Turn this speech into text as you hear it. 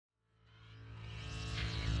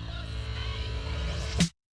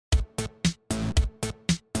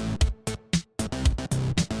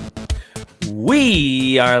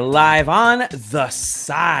We are live on the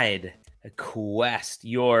SideQuest,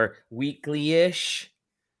 your weekly-ish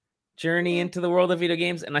journey into the world of video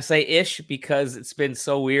games. And I say ish because it's been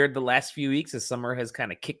so weird the last few weeks as summer has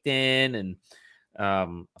kind of kicked in and a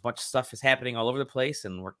bunch of stuff is happening all over the place.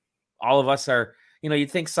 And all of us are, you'd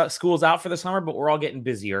think school's out for the summer, but we're all getting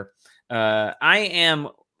busier. I am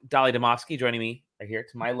Dolly Domofsky. Joining me right here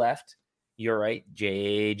to my left. You're right,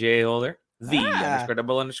 JJ Holder.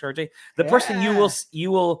 __J, the person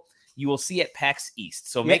you will see at PAX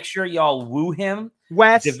East. So make sure y'all woo him.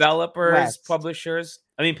 West developers, West. Publishers.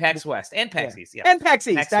 I mean PAX West and PAX East. Yeah, and PAX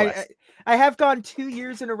East. PAX I have gone 2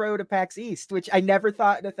 years in a row to PAX East, which I never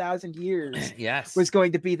thought in 1,000 years was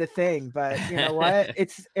going to be the thing. But you know what?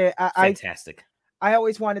 It's fantastic. I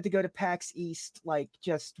always wanted to go to PAX East like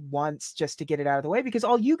just once just to get it out of the way because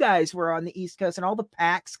all you guys were on the East Coast and all the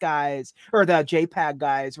PAX guys or the JPAG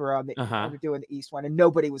guys were on the were doing the East one and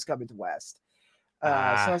nobody was coming to West. So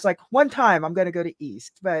I was like, one time I'm going to go to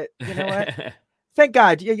East, but you know what? Thank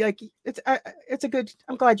God. It's a good.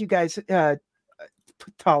 I'm glad you guys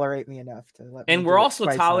tolerate me enough to let. And we're also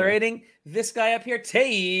tolerating this guy up here,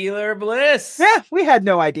 Taylor Bliss. Yeah, we had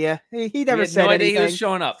no idea. He never said anything. He was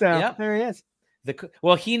showing up. So there he is.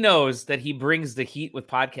 He knows that he brings the heat with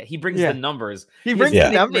podcast. He brings the numbers. He brings the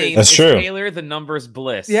numbers. That's true. Taylor, the numbers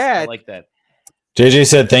Bliss. Yeah, I like that. JJ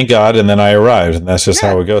said, "Thank God," and then I arrived, and that's just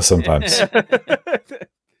how it goes sometimes.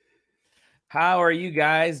 How are you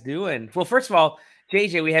guys doing? Well, first of all,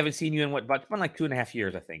 JJ, we haven't seen you in about like 2.5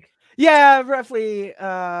 years, I think. Yeah, roughly.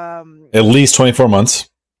 At least 24 months.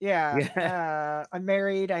 Yeah. I'm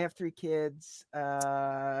married. I have 3 kids.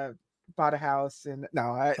 Bought a house and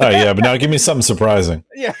but now give me something surprising.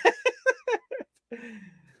 Yeah.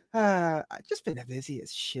 I've just been busy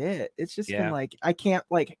as shit. It's just been like I can't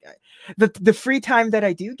like the free time that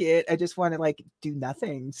I do get, I just want to like do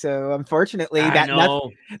nothing. So unfortunately that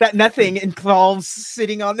nothing involves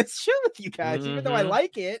sitting on this show with you guys. Even though I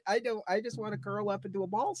like it, I just want to curl up into a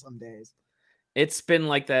ball some days. It's been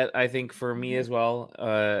like that, I think, for me as well.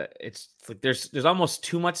 It's like there's almost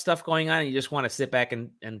too much stuff going on, and you just want to sit back and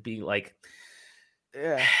be like,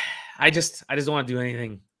 I just don't want to do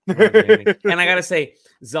anything. And I gotta say,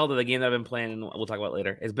 Zelda, the game that I've been playing, and we'll talk about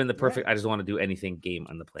later, has been the perfect. I just want to do anything game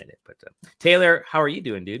on the planet. But Taylor, how are you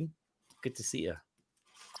doing, dude? Good to see you.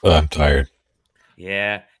 I'm tired.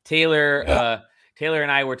 Yeah, Taylor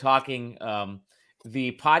and I were talking.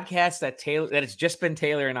 The podcast that it's just been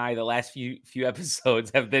Taylor and I, the last few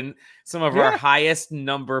episodes have been some of our highest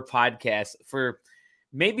number podcasts for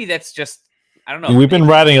maybe that's just, I don't know. We've been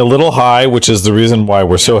riding a little high, which is the reason why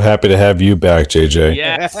we're so happy to have you back, JJ.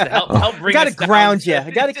 Yes. Help bring I got us to ground down.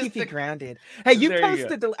 you. I got to keep you grounded. Hey, you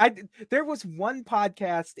posted there was one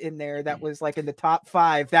podcast in there that was like in the top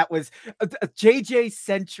 5. That was a JJ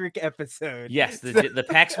centric episode. Yes. The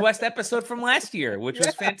PAX West episode from last year, which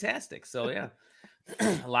was fantastic. So yeah.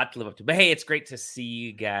 A lot to live up to, but hey, it's great to see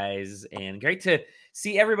you guys and great to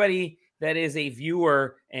see everybody that is a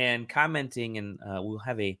viewer and commenting, and we'll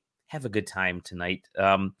have a good time tonight.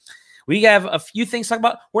 We have a few things to talk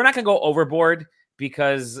about. We're not going to go overboard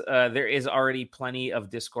because there is already plenty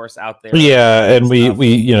of discourse out there. Yeah, and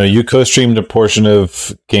we you co-streamed a portion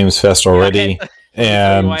of Games Fest already,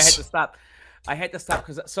 and I had to stop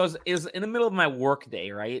because it was in the middle of my work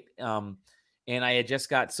day, right? And I had just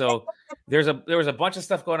got there was a bunch of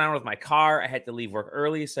stuff going on with my car. I had to leave work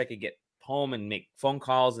early so I could get home and make phone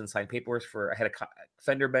calls and sign paperwork I had a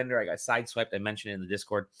fender bender. I got sideswiped. I mentioned it in the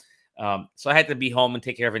Discord. So I had to be home and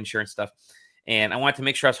take care of insurance stuff. And I wanted to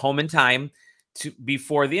make sure I was home in time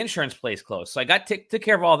before the insurance place closed. So I took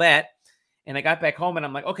care of all that. And I got back home and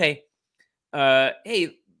I'm like, okay,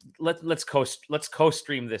 hey, let's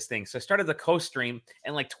co-stream this thing. So I started the co-stream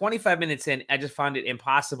and like 25 minutes in, I just found it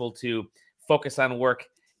impossible to focus on work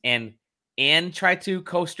and try to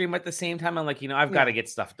co-stream at the same time. I'm like, I've got to get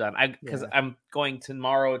stuff done. Because I'm going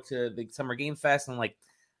tomorrow to the Summer Game Fest. And I'm like,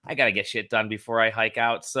 I got to get shit done before I hike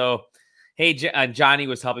out. So, hey, Johnny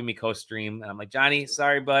was helping me co-stream. And I'm like, Johnny,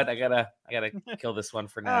 sorry, bud. I gotta kill this one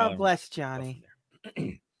for now. Oh, bless Johnny.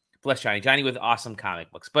 Bless Johnny. Johnny with awesome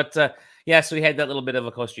comic books. But so we had that little bit of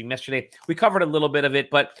a co-stream yesterday. We covered a little bit of it,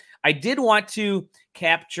 but I did want to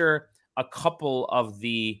capture a couple of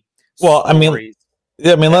the stories.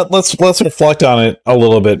 Let's reflect on it a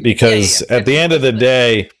little bit because at the end of the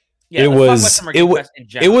day, it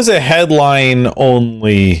was a headline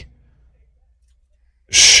only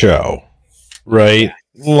show, right?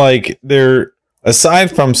 Yeah. Like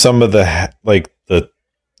aside from some of the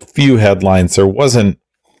few headlines, there wasn't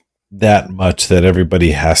that much that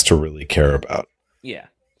everybody has to really care about. Yeah.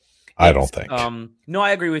 I don't think. No, I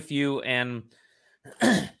agree with you. And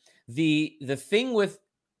the thing with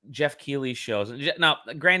Jeff Keighley's shows. Now,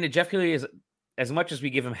 granted, Jeff Keighley is, as much as we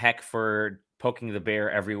give him heck for poking the bear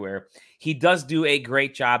everywhere, he does do a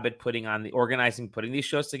great job at putting these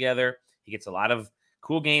shows together. He gets a lot of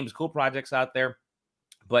cool games, cool projects out there,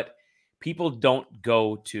 but people don't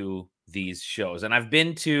go to these shows. And I've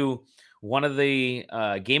been to one of the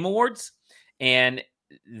Game Awards, and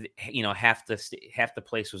half the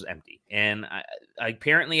place was empty. And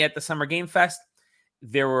apparently at the Summer Game Fest,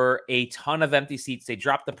 there were a ton of empty seats. They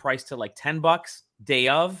dropped the price to like $10 day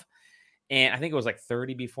of, and I think it was like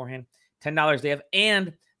 $30 beforehand, $10 day of.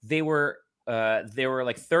 And they were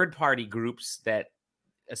like third-party groups that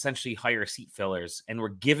essentially hire seat fillers and were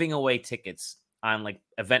giving away tickets on like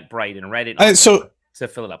Eventbrite and Reddit to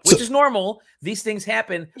fill it up, which is normal. These things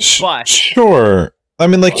happen, but sure. I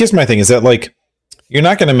mean, like, here's my thing: is that like you're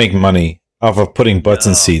not going to make money off of putting butts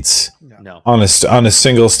in seats on a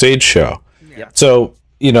single stage show. Yep. So,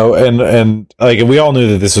 and like we all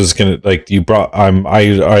knew that this was gonna, like,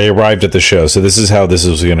 I arrived at the show, so this is how this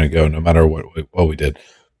was gonna go, no matter what we did.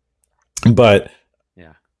 But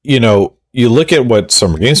you look at what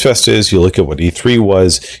Summer Games Fest is, you look at what E3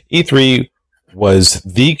 was. E3 was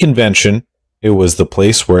the convention. It was the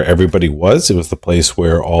place where everybody was. It was the place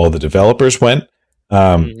where all the developers went.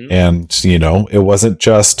 And it wasn't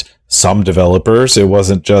just some developers. It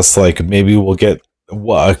wasn't just like maybe we'll get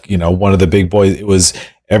one of the big boys. It was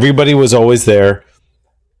everybody was always there,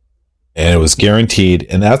 and it was guaranteed.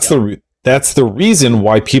 And that's the reason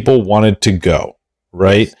why people wanted to go,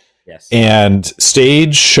 right? Yes. And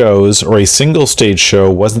stage shows or a single stage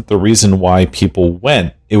show wasn't the reason why people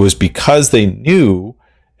went. It was because they knew,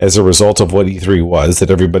 as a result of what E3 was, that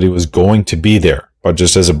everybody was going to be there, but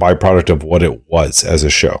just as a byproduct of what it was as a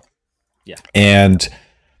show. Yeah. And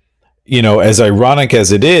as ironic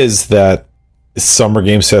as it is that Summer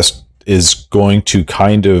Games Fest is going to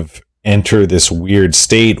kind of enter this weird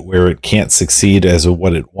state where it can't succeed as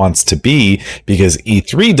what it wants to be because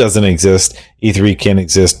E3 doesn't exist. E3 can't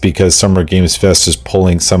exist because Summer Games Fest is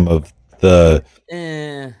pulling some of the.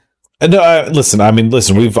 No, listen.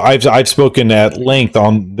 I've spoken at length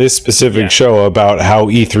on this specific show about how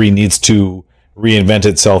E3 needs to reinvent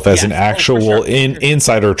itself as an actual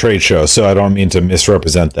insider trade show. So I don't mean to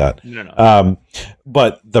misrepresent that. No.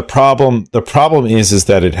 But the problem is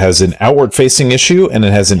that it has an outward facing issue and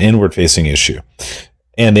it has an inward facing issue.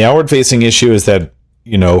 And the outward facing issue is that,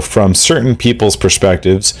 from certain people's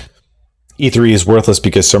perspectives, E3 is worthless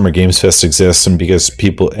because Summer Games Fest exists and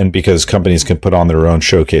because companies can put on their own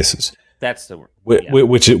showcases. That's the word.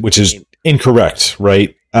 Which is incorrect,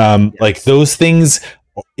 right? Like those things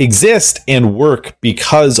exist and work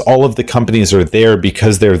because all of the companies are there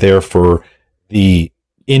because they're there for the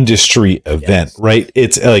industry event, right?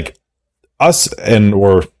 It's like us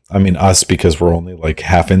us because we're only like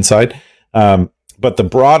half inside. But the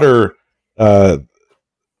broader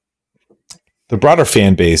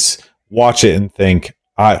fan base watch it and think,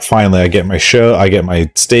 finally I get my show, I get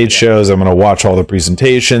my stage shows, I'm going to watch all the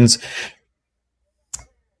presentations.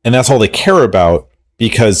 And that's all they care about.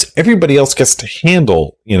 Because everybody else gets to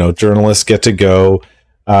handle, journalists get to go,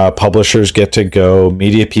 publishers get to go,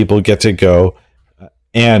 media people get to go,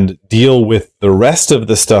 and deal with the rest of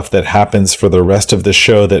the stuff that happens for the rest of the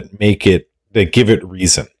show that give it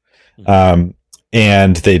reason.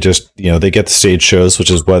 And they just, they get the stage shows, which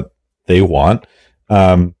is what they want.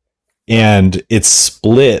 And it's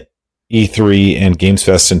split E3 and Games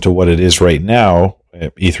Fest into what it is right now.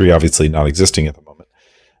 E3 obviously not existing at the moment.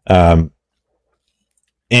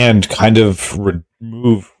 And kind of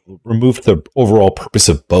remove the overall purpose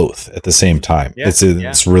of both at the same time. Yeah, it's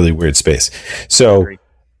a really weird space. So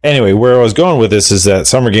anyway, where I was going with this is that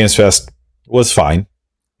Summer Games Fest was fine.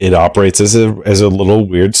 It operates as a little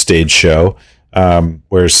weird stage show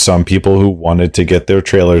where some people who wanted to get their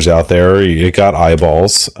trailers out there, it got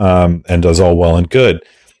eyeballs and does all well and good.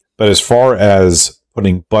 But as far as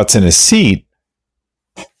putting butts in a seat,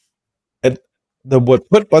 what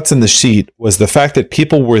put butts in the seat was the fact that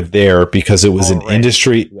people were there because it was an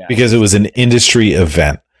industry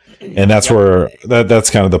event, and that's where that's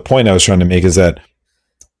kind of the point I was trying to make is that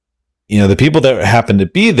the people that happened to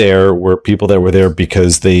be there were people that were there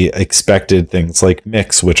because they expected things like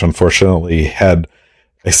Mix, which unfortunately had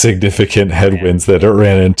a significant headwinds that it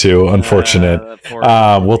ran into. Unfortunate.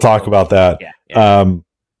 We'll talk about that.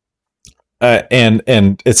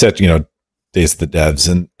 And it's at Days of the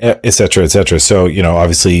Devs and et cetera, et cetera. So,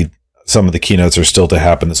 obviously some of the keynotes are still to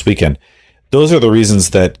happen this weekend. Those are the reasons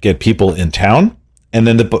that get people in town. And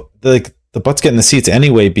then the butts get in the seats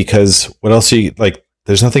anyway, because what else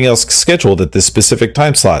there's nothing else scheduled at this specific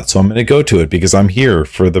time slot. So I'm going to go to it because I'm here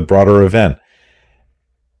for the broader event.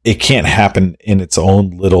 it can't happen in its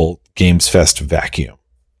own little Games Fest vacuum.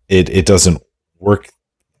 It doesn't work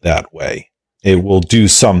that way. It will do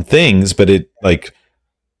some things, but it like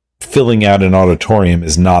filling out an auditorium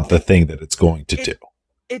is not the thing that it's going to do.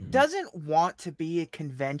 It doesn't want to be a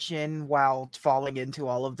convention while falling into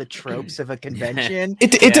all of the tropes of a convention.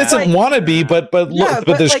 It doesn't want to be, but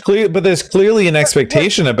there's clearly an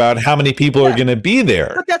expectation about how many people are going to be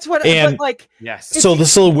there. But that's what. And but like, yes.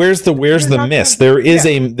 So where's the miss? There is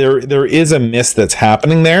a miss that's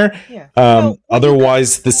happening there. Yeah.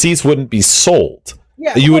 Otherwise, the seats wouldn't be sold.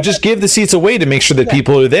 Yeah. You would just give the seats away to make sure that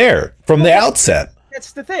people are there from the outset.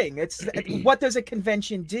 That's the thing. It's what does a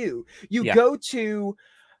convention do? You go to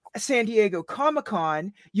San Diego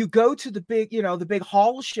Comic-Con, you go to the big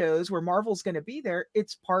hall shows where Marvel's going to be there.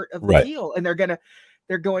 It's part of the deal, and they're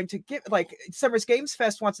going to get, like, Summer's Games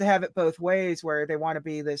Fest wants to have it both ways, where they want to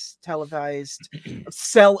be this televised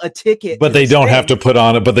sell a ticket, but they don't have to put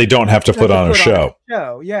on it. But they don't have to put on a show.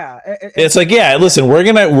 Yeah, it's like, listen, we're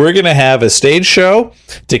gonna have a stage show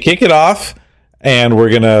to kick it off, and we're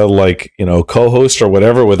gonna co-host or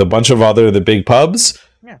whatever with a bunch of the big pubs.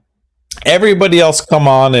 Everybody else come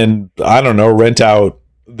on and, I don't know, rent out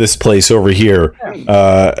this place over here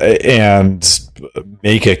and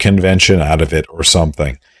make a convention out of it or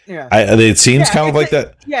something. Yeah. It seems kind of like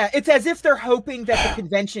that. Yeah, it's as if they're hoping that the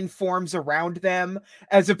convention forms around them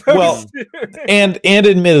as opposed to... and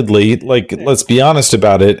admittedly, let's be honest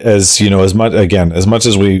about it, as much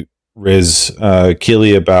as we riz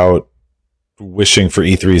Keeley about wishing for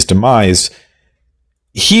E3's demise,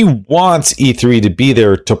 he wants E3 to be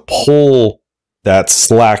there to pull that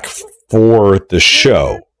slack for the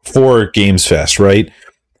show, for Games Fest, right?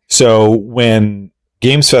 So when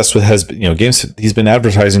Games Fest he's been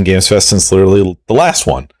advertising Games Fest since literally the last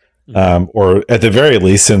one, or at the very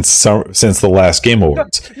least since the last Game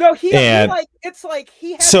Awards. No, he had ready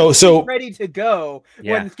to go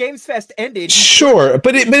when Games Fest ended. Sure,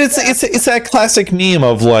 but it's that classic meme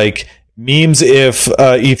of like, memes if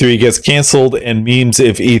E3 gets canceled and memes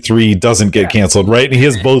if E3 doesn't get canceled, right? And he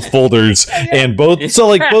has both folders and both tweets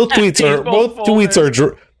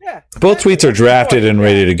are drafted and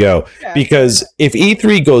ready to go, because if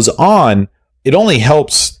E3 goes on, it only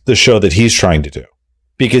helps the show that he's trying to do,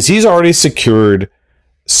 because he's already secured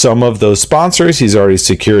some of those sponsors, he's already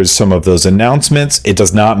secured some of those announcements. It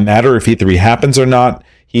does not matter if E3 happens or not.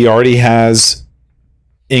 He already has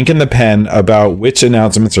ink in the pen about which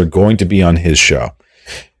announcements are going to be on his show.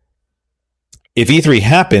 If E3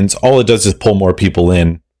 happens, all it does is pull more people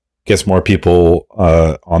in, gets more people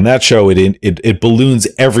on that show. It balloons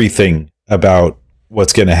everything about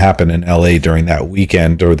what's going to happen in LA during that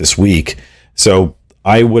weekend or this week. So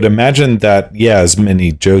I would imagine that, as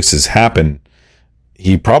many jokes as happen,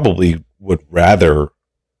 he probably would rather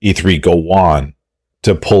E3 go on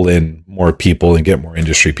to pull in more people and get more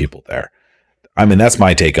industry people there. I mean, that's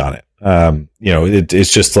my take on it.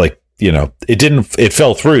 It's just like, it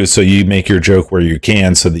fell through. So you make your joke where you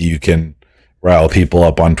can, so that you can rile people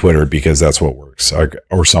up on Twitter, because that's what works,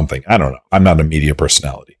 or something. I don't know. I'm not a media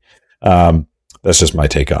personality. That's just my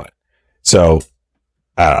take on it. So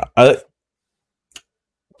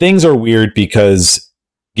things are weird because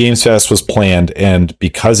Games Fest was planned, and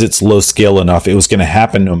because it's low scale enough, it was going to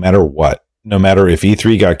happen no matter what. No matter if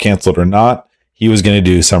E3 got canceled or not, he was going to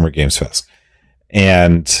do Summer Games Fest.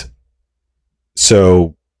 And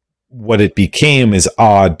so what it became is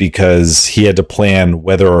odd, because he had to plan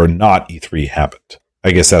whether or not E3 happened.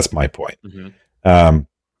 I guess that's my point. Mm-hmm.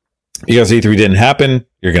 Because E3 didn't happen,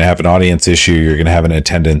 you're going to have an audience issue, you're going to have an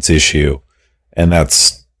attendance issue, and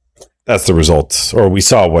that's the result. Or we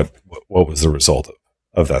saw what was the result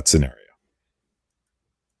of that scenario.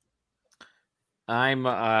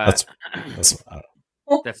 That's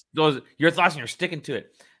those your thoughts, and you're sticking to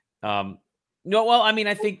it. No, well, I mean,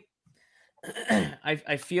 I think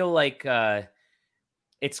I feel like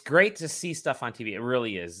it's great to see stuff on TV. It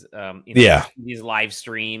really is. These live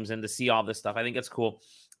streams and to see all this stuff, I think it's cool.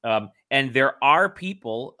 And there are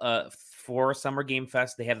people for Summer Game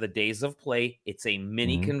Fest. They have the Days of Play. It's a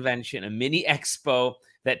mini convention, a mini expo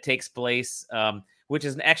that takes place, which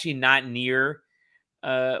is actually not near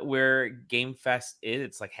where Game Fest is.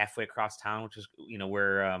 It's like halfway across town, which is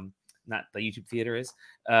where not the YouTube theater is.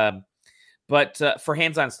 But for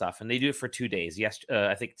hands-on stuff, and they do it for 2 days. Yes,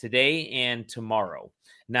 I think today and tomorrow.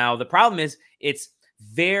 Now, the problem is it's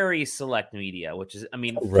very select media, which is,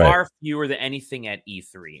 far fewer than anything at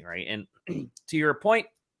E3, right? And to your point,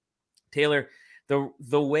 Taylor,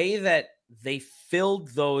 the way that they filled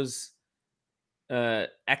those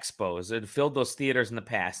expos and filled those theaters in the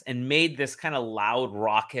past and made this kind of loud,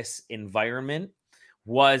 raucous environment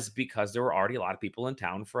was because there were already a lot of people in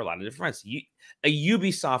town for a lot of different events. A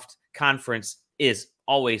Ubisoft conference is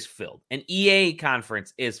always filled. An EA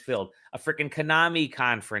conference is filled. A freaking Konami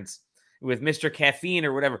conference with Mr. Caffeine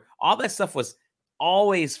or whatever. All that stuff was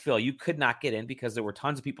always filled. You could not get in because there were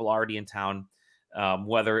tons of people already in town,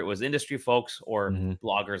 whether it was industry folks or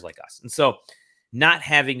bloggers like us. And so not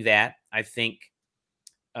having that, I think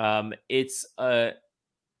it's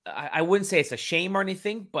I wouldn't say it's a shame or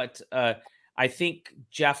anything, but I think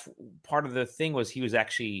Jeff, part of the thing was he was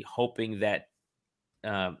actually hoping that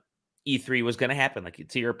E3 was going to happen, like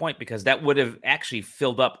to your point, because that would have actually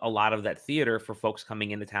filled up a lot of that theater for folks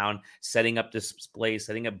coming into town, setting up displays,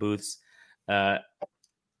 setting up booths, and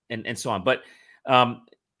so on. But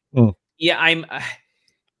yeah, I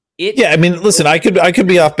mean, listen, I could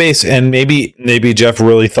be off base, and maybe Jeff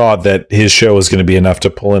really thought that his show was going to be enough to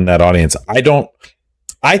pull in that audience.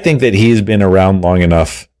 I think that he's been around long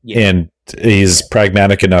enough, and he's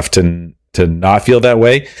pragmatic enough to not feel that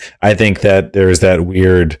way. I think that there's that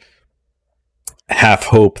weird half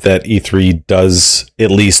hope that E3 does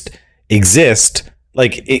at least exist.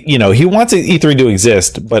 Like, he wants E3 to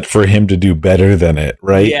exist, but for him to do better than it,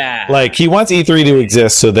 right? Yeah. Like, he wants E3 to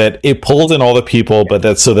exist so that it pulls in all the people, but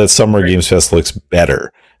that's so that Summer Games Fest looks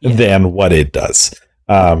better than what it does.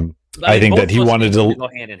 I think that he wanted to go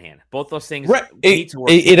hand in hand. Both those things need to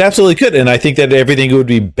work. It absolutely could, and I think that everything would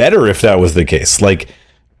be better if that was the case. Like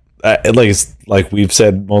we've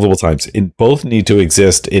said multiple times, it both need to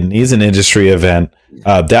exist. It needs an industry event.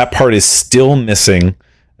 That part is still missing,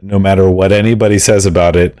 no matter what anybody says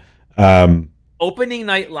about it. Opening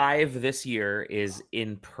Night Live this year is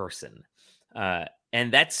in person,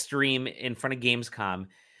 and that stream in front of Gamescom,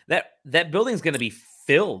 that building's going to be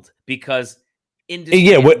filled because.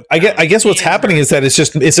 What I guess what's happening is that it's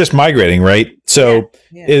just migrating, right? So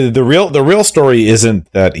the real story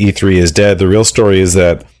isn't that E3 is dead. The real story is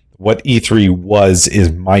that what E3 was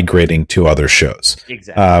is migrating to other shows.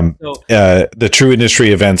 Exactly. The true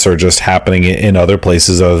industry events are just happening in other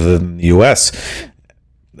places other than the US.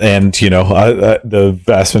 And the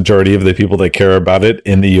vast majority of the people that care about it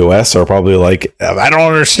in the US are probably like, I don't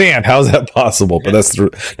understand, how's that possible? But that's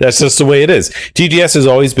just the way it is. TGS has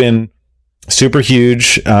always been super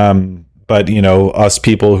huge, but us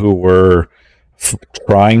people who were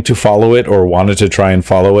trying to follow it or wanted to try and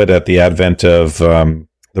follow it at the advent of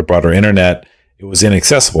the broader internet, it was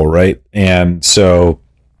inaccessible, right? And so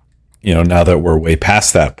now that we're way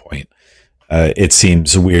past that point, it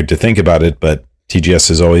seems weird to think about it, but TGS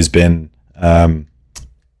has always been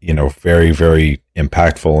very, very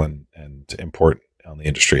impactful and important on the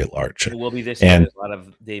industry at large. It will be this year. There's a lot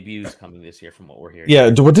of debuts coming this year from what we're hearing. Yeah,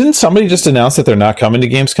 didn't somebody just announce that they're not coming to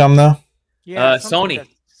Gamescom though? Yeah, Sony.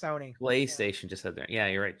 PlayStation just said that. Yeah,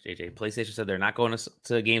 you're right, JJ. PlayStation said they're not going to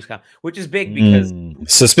Gamescom, which is big because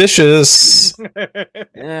suspicious.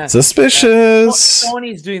 Suspicious.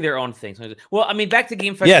 Sony's doing their own thing. Well, I mean, back to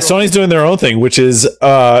Game Fest. Yeah, Sony's doing their own thing, which is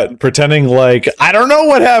pretending like I don't know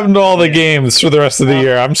what happened to all the games for the rest of the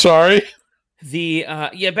year. I'm sorry.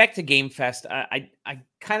 Back to Game Fest. I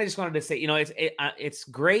kind of just wanted to say, it's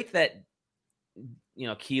great that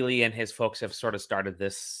Keighley and his folks have sort of started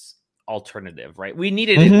this alternative, right? We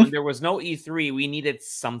needed it when there was no E3. We needed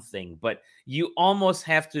something, but you almost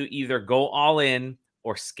have to either go all in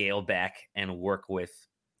or scale back and work with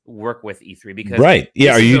E3 because right.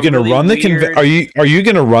 Yeah, are you going to run the are you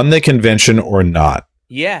going to run the convention or not?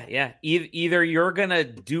 Yeah. Either you're gonna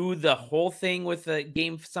do the whole thing with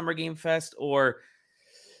the Summer Game Fest, or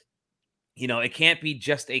it can't be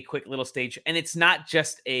just a quick little stage, and it's not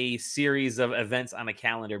just a series of events on a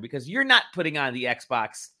calendar because you're not putting on the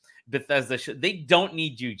Xbox Bethesda show. They don't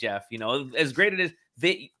need you, Jeff. As great it is,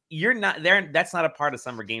 you're not there. That's not a part of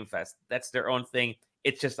Summer Game Fest. That's their own thing.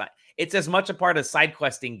 It's just not. It's as much a part of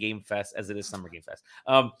SideQuesting Game Fest as it is Summer Game Fest.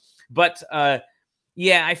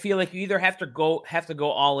 Yeah, I feel like you either have to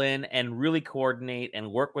go all in and really coordinate and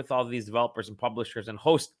work with all these developers and publishers and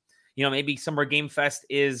host. Maybe Summer Game Fest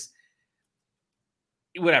is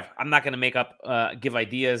whatever. I'm not going to give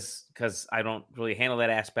ideas because I don't really handle that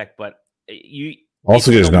aspect. But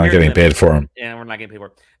also because not getting paid for them, and we're not getting paid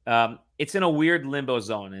for it. It's in a weird limbo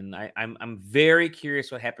zone, and I'm very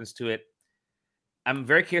curious what happens to it. I'm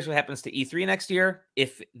very curious what happens to E3 next year,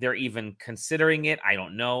 if they're even considering it. I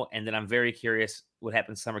don't know. And then I'm very curious what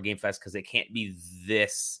happens to Summer Game Fest because it can't be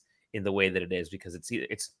this in the way that it is because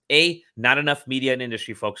it's not enough media and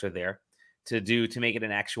industry folks are there to make it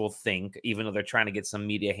an actual thing, even though they're trying to get some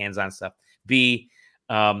media hands-on stuff. B,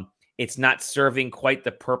 it's not serving quite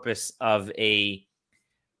the purpose of a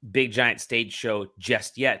big giant stage show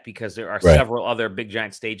just yet, because there are several other big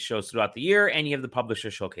giant stage shows throughout the year, and you have the publisher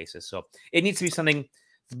showcases. So it needs to be something.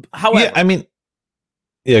 However, go ahead.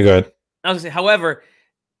 I was gonna say, however,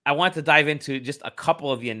 I want to dive into just a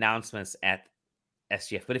couple of the announcements at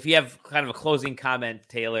SGF. But if you have kind of a closing comment,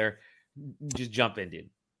 Taylor, just jump in, dude.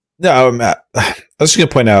 No, I was just going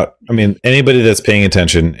to point out, I mean, anybody that's paying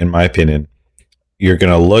attention, in my opinion, you're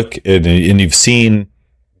going to look at, and you've seen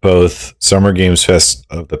both Summer Games Fest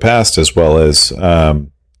of the past as well as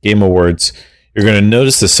Game Awards. You're going to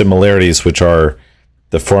notice the similarities, which are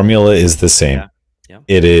the formula is the same. Yeah.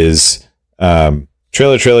 It is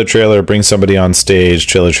trailer, bring somebody on stage,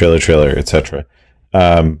 trailer, etc.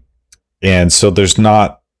 And so there's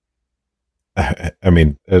not, I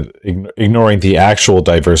mean, ignoring the actual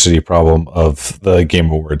diversity problem of the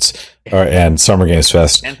Game Awards and Summer Games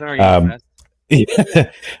Fest, the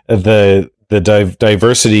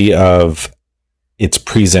diversity of its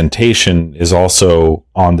presentation is also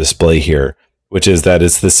on display here, which is that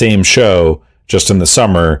it's the same show just in the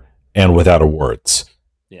summer and without awards.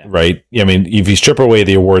 Yeah. Right. I mean, if you strip away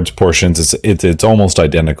the awards portions, it's almost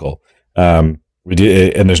identical. We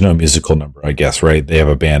do, and there's no musical number, I guess. Right? They have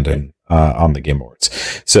a band on the Game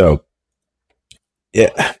Awards. So,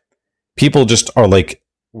 yeah, people just are like,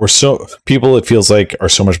 people, it feels like, are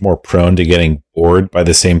so much more prone to getting bored by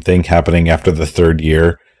the same thing happening after the third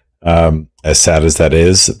year. As sad as that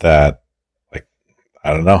is, that, like,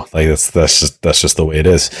 I don't know, like that's just the way it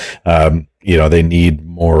is. They need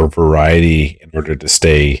more variety in order to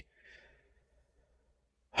stay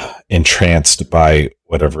entranced by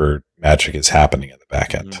whatever magic is happening in the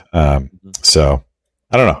back end. So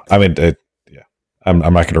I don't know. I mean, I'm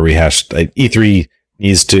not going to rehash. E3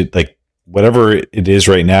 needs to, like, whatever it is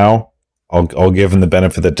right now. I'll give them the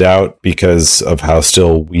benefit of the doubt because of how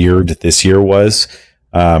still weird this year was.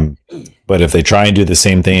 But if they try and do the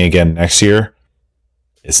same thing again next year,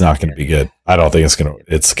 it's not going to be good. I don't think it's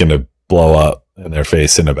going to blow up in their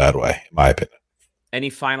face in a bad way, in my opinion. Any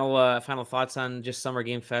final thoughts on just Summer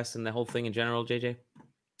Game Fest and the whole thing in general, JJ?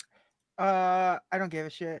 I don't give a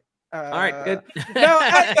shit. All right, good. No,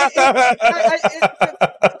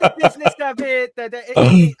 the business of it.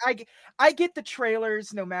 I get the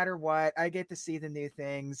trailers no matter what. I get to see the new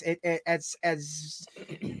things.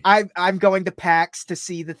 I'm going to PAX to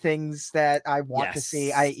see the things that I want to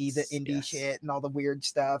see, i.e. the indie shit and all the weird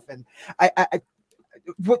stuff. And I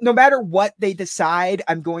no matter what they decide,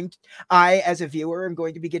 I as a viewer am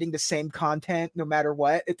going to be getting the same content no matter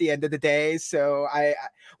what at the end of the day. So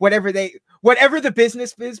whatever the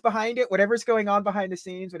business is behind it, whatever's going on behind the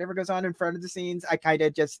scenes, whatever goes on in front of the scenes, I kind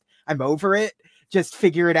of I'm over it. Just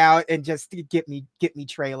figure it out and just get me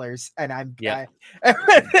trailers. And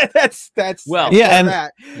that's well, yeah. And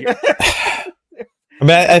that. I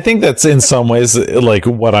mean, I think that's in some ways like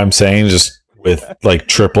what I'm saying, just with like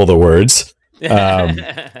triple the words.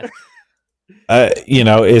 It's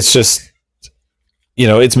just,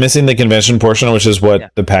 it's missing the convention portion, which is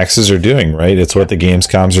what the PAXs are doing, right? It's what the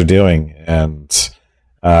Gamescoms are doing. And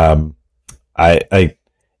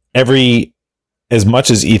as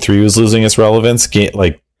much as E3 was losing its relevance,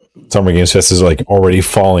 like Summer Games Fest is like already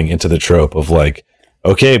falling into the trope of like,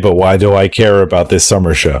 okay, but why do I care about this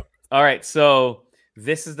summer show? All right, so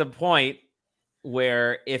this is the point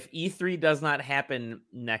where if E3 does not happen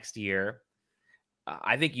next year,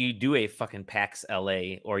 I think you do a fucking PAX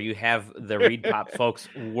LA, or you have the Reed Pop folks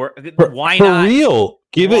work. Why not? For real?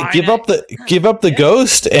 Give up the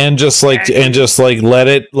ghost and just let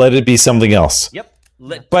it be something else. Yep.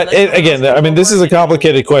 Again, I mean, this is a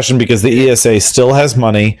complicated question because the ESA still has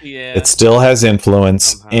money, it still has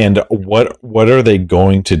influence, and what are they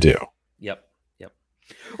going to do? Yep.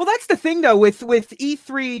 Well, that's the thing, though, with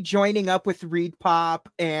E3 joining up with Reed Pop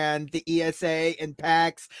and the ESA and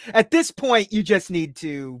PAX. At this point, you just need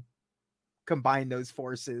to combine those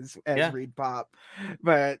forces as Reed Pop.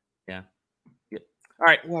 But yeah. All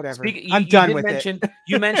right, whatever. I'm done with it.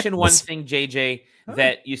 You mentioned one thing, JJ,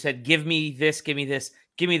 that you said, give me this, give me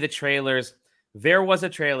the trailers. There was a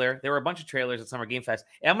trailer. There were a bunch of trailers at Summer Game Fest.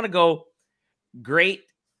 And I'm going to go great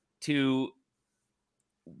to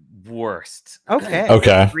worst.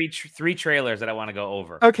 Okay. Three trailers that I want to go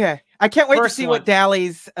over. Okay. I can't wait to see what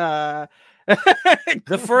Dally's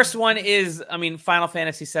The first one is, Final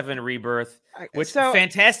Fantasy VII Rebirth, which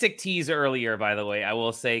fantastic tease earlier, by the way, I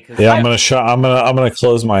will say. I'm gonna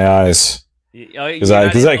close my eyes because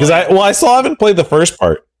I still haven't played the first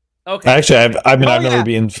part. Okay. Actually, I've never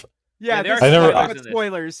been. Yeah,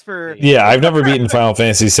 spoilers for. Yeah, I've never beaten Final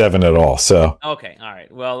Fantasy VII at all. So okay, all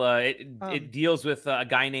right. Well, it deals with a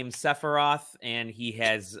guy named Sephiroth, and he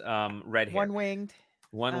has red hair. One-winged.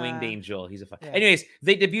 One winged angel. He's a fun. Yeah. Anyways,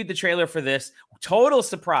 they debuted the trailer for this. Total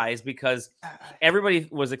surprise because everybody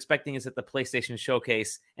was expecting us at the PlayStation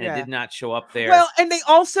Showcase, and it did not show up there. Well, and they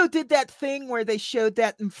also did that thing where they showed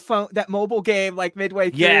that that mobile game like midway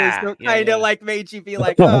through. So it kind of like made you be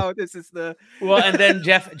like, oh, this is the. Well, and then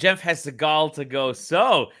Jeff has the gall to go.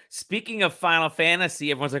 So speaking of Final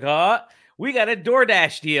Fantasy, everyone's like, oh, we got a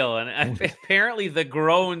DoorDash deal. And apparently the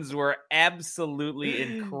groans were absolutely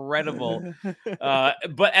incredible.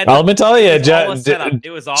 But let me tell you,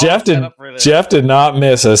 Jeff did not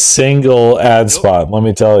miss a single ad spot. Let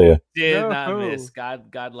me tell you. Did not miss.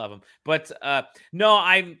 God love him. But no,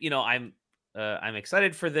 I'm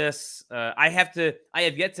excited for this. I have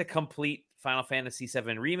yet to complete Final Fantasy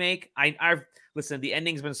VII Remake. I've listen, the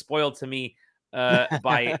ending's been spoiled to me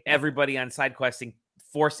by everybody on SideQuesting,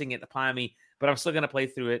 forcing it upon me, but I'm still going to play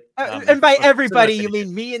through it. And by everybody, you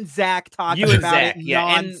mean me and Zach talking about it.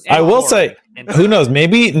 Yeah, and I will say, who knows?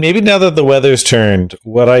 Maybe now that the weather's turned,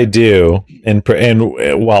 what I do and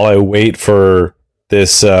while I wait for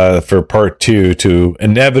this for part 2 to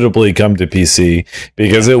inevitably come to PC,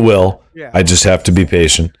 because it will. Yeah. I just have to be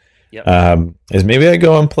patient. Yep. Is maybe I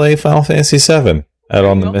go and play Final Fantasy VII out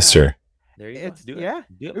on the Mister. There you go. Do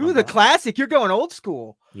it. Ooh, the classic. You're going old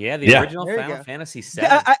school. Yeah, the original Final Fantasy VII.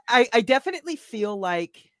 I definitely feel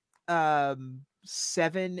like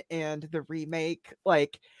 7 and the remake,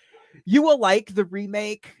 like you will like the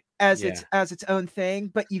remake as its own thing,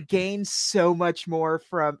 but you gain so much more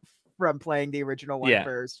from playing the original one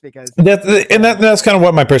first, because that's kind of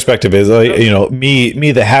what my perspective is.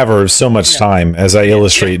 Me, the haver of so much time, as I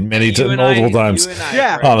illustrate multiple times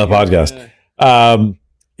on the podcast.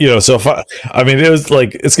 So if it was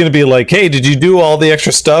like, it's going to be like, hey, did you do all the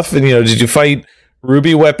extra stuff? And, did you fight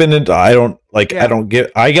Ruby Weapon? And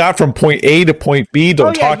I got from point A to point B.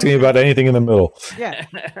 Don't talk to me about anything in the middle. Yeah.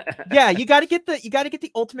 Yeah. You got to get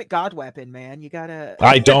the ultimate God weapon, man. You got to.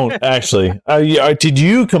 I don't actually. Did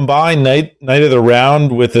you combine Night of the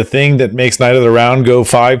Round with the thing that makes Night of the Round go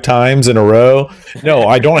 5 times in a row? No,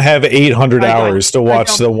 I don't have 800 hours to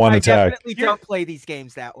watch the one attack. I definitely don't play these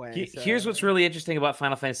games that way. Here's what's really interesting about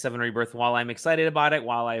Final Fantasy VII Rebirth. While I'm excited about it,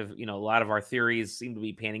 while I've, a lot of our theories seem to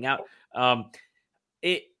be panning out,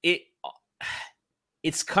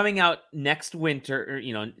 it's coming out next winter,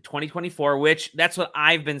 2024, which that's what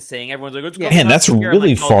I've been saying. Everyone's like, man, that's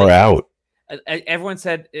really far out. Everyone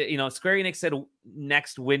said, Square Enix said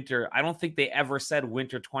next winter. I don't think they ever said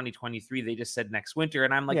winter 2023. They just said next winter.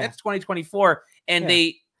 And I'm like, that's 2024. And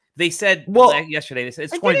they said, yesterday, they said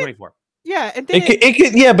it's 2024.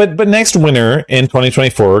 But next winter in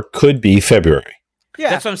 2024 could be February. Yeah,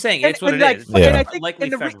 that's what I'm saying. It's what it is. And I think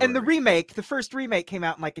the remake, the first remake came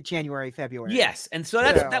out in like January, February. Yes, and so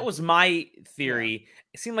that was my theory. Yeah.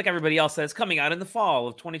 It seemed like everybody else said it's coming out in the fall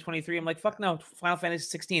of 2023. I'm like, fuck no, Final Fantasy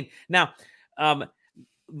 16. Now,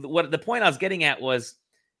 what the point I was getting at was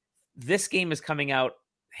this game is coming out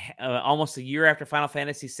almost a year after Final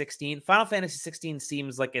Fantasy 16. Final Fantasy 16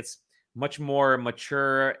 seems like it's much more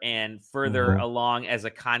mature and further along as a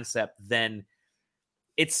concept than.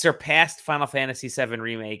 It surpassed Final Fantasy VII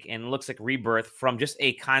Remake and looks like Rebirth from just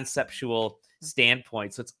a conceptual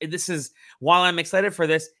standpoint. So while I'm excited for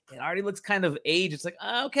this, it already looks kind of aged. It's like,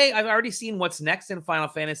 okay, I've already seen what's next in Final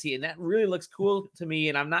Fantasy, and that really looks cool to me.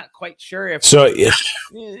 And I'm not quite sure if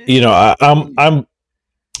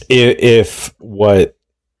if what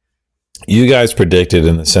you guys predicted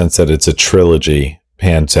in the sense that it's a trilogy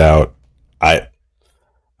pans out, I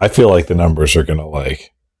feel like the numbers are gonna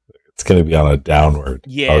it's going to be on a downward.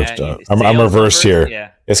 Yeah, I'm reversed here.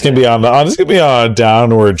 Yeah. It's going to be on a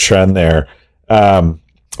downward trend there,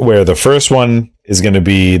 where the first one is going to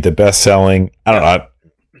be the best selling. I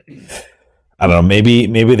don't know. Maybe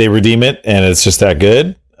they redeem it and it's just that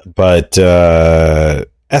good, but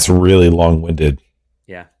that's really long winded.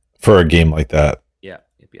 Yeah, for a game like that. Yeah.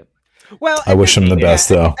 Yep. Well, I wish them the best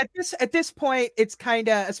though. At this point, it's kind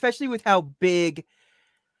of, especially with how big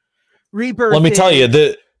Rebirth. Let me tell you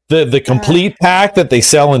the complete pack that they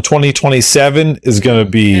sell in 2027 is going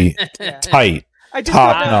to be tight,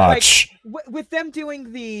 top notch. With them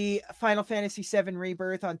doing the Final Fantasy VII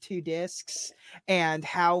Rebirth on 2 discs and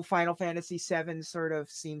how Final Fantasy VII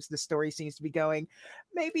the story seems to be going,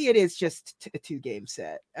 maybe it is just a 2-game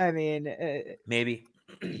set. I mean, maybe.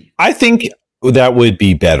 I think that would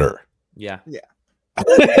be better. Yeah.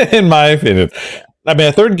 In my opinion. I mean,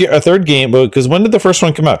 a third game, because when did the first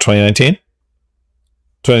one come out? 2019?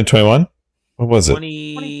 2021? What was it?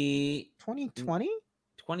 2020?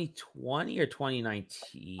 2020 or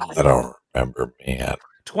 2019? I don't remember, man.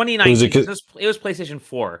 2019. It was PlayStation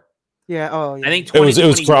 4. Yeah. Oh, yeah. I think it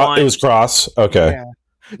was cross. Okay.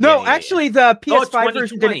 No, actually, the PS5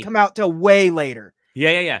 version didn't come out till way later.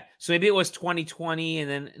 Yeah. So maybe it was 2020, and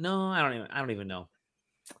then I don't even know.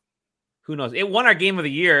 Who knows? It won our game of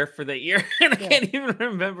the year for the year, and I can't even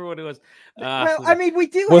remember what it was. Well, I mean, we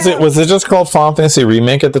do. Was it just called Final Fantasy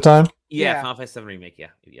Remake at the time? Yeah. Final Fantasy 7 Remake. Yeah.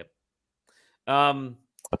 Yep.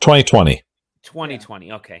 2020.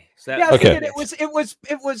 2020. Okay. So okay.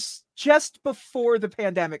 It was just before the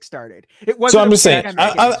pandemic started. It wasn't. So I'm just saying.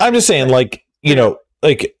 I'm just saying, like, you know,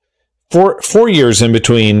 like 4 years in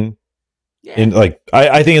between. Yeah. And like,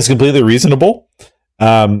 I think it's completely reasonable.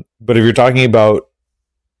 But if you're talking about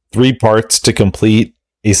 3 parts to complete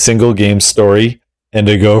a single game story and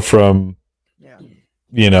to go from,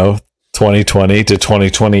 2020 to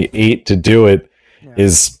 2028 to do it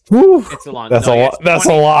is, it's a long. That's a lot. That's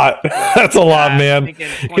a lot. That's a lot, man.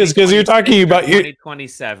 Because you're talking about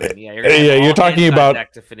 2027. You're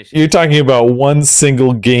talking about one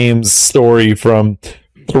single game's story from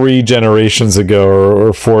 3 generations ago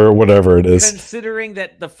or 4 or whatever it is. Considering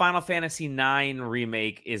that the Final Fantasy IX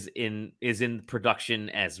remake is in production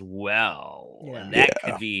as well, and that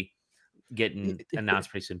could be getting announced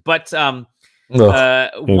pretty soon. But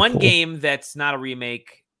one game that's not a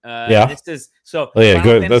remake. This is so. Oh, yeah,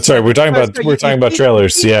 good. That's right. We're talking about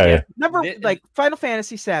trailers. Yeah. Number like Final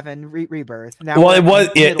Fantasy VII Rebirth. Now, well,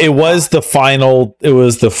 it was the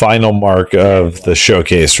final mark of the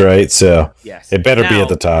showcase, right? So it better be at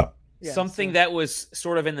the top. Something that was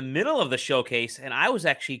sort of in the middle of the showcase, and I was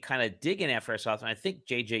actually kind of digging after I saw it, and I think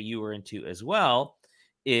JJ you were into as well,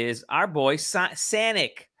 is our boy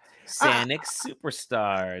Sonic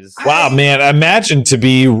Superstars. Wow, man! Imagine to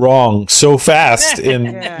be wrong so fast in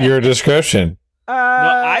your description. No,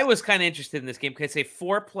 I was kind of interested in this game because it's a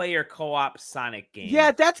 4-player co-op Sonic game.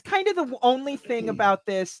 Yeah, that's kind of the only thing about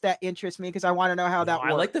this that interests me because I want to know how that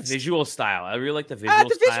works. I like the visual style. I really like the visual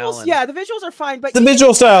style. The visuals are fine, but the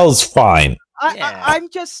visual style is fine. I'm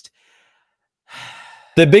just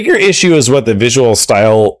the bigger issue is what the visual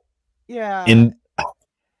style.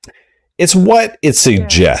 It's what it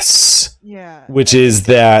suggests, which is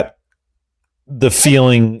that the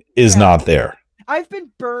feeling is not there. I've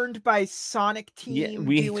been burned by Sonic Team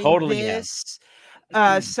doing totally this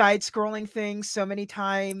side-scrolling thing so many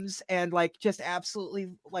times, and like just absolutely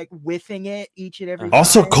like whiffing it each and every time.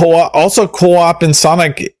 Also co-op in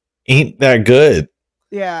Sonic ain't that good.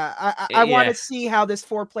 Yeah, I want to see how this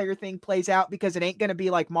 4-player thing plays out because it ain't going to be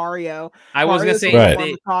like Mario. I was going to say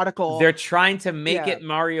they're trying to make it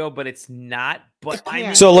Mario, but it's not. But I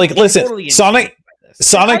mean, so like, listen, totally Sonic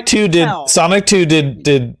 2 did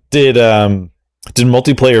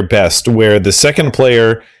multiplayer best, where the second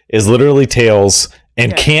player is literally Tails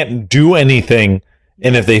and can't do anything,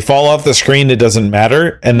 and if they fall off the screen, it doesn't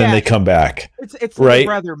matter, and then they come back. It's right,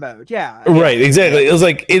 brother mode. Right, exactly. It was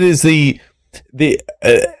like it is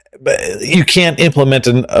but you can't implement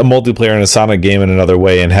a multiplayer in a Sonic game in another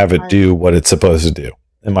way and have it do what it's supposed to do.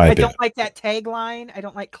 In my opinion, I don't like that tagline. I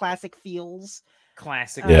don't like classic feels.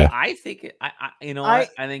 Classic. I think I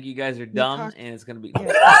think you guys are dumb, and it's going to be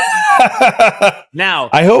now.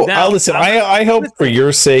 I hope. Listen. I hope for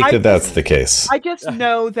your sake that's the case. I just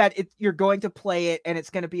know that you're going to play it, and it's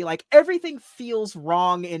going to be like everything feels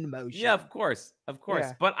wrong in motion. Yeah, of course.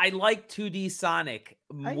 Yeah. But I like 2D Sonic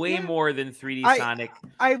way more than 3D Sonic.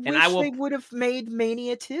 I wish they would have made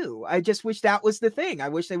Mania 2. I just wish that was the thing. I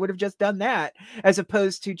wish they would have just done that as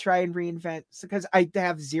opposed to try and reinvent. Because I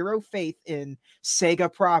have zero faith in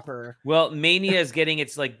Sega proper. Well, Mania is getting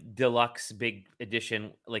its like deluxe big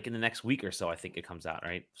edition like in the next week or so. I think it comes out,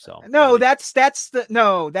 right? So that's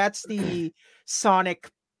the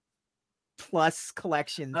Sonic Plus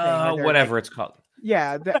collection thing. Whatever it's called.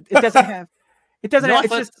 Yeah, it doesn't have. It doesn't. It's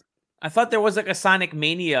just. I thought there was like a Sonic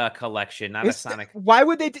Mania collection, not a Sonic. Why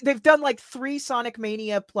would they? They've done like 3 Sonic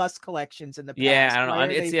Mania Plus collections in the past. Yeah, I don't know.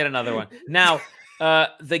 It's yet another one. Now,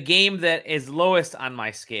 the game that is lowest on my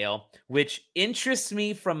scale, which interests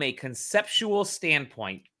me from a conceptual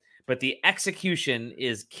standpoint, but the execution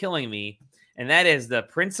is killing me. And that is the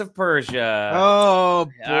Prince of Persia. Oh,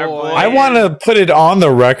 boy. I want to put it on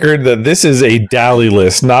the record that this is a Dally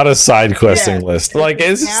list, not a side questing list. Like,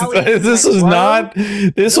 this was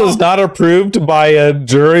not approved by a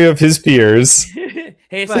jury of his peers. Hey,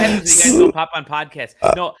 it's happens you guys don't pop on podcasts.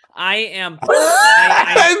 No, I am.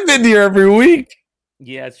 I've been here every week.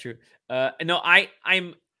 Yeah, it's true.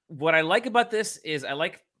 I'm. What I like about this is I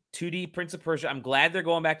like 2D Prince of Persia. I'm glad they're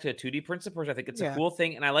going back to a 2D Prince of Persia. I think it's a cool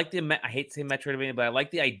thing, and I like I hate to say Metroidvania, but I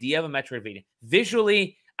like the idea of a Metroidvania.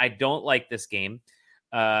 Visually, I don't like this game.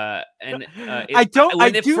 I do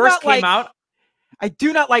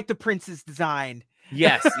not like the prince's design.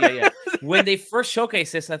 Yes, yeah. When they first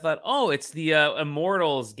showcased this, I thought, oh, it's the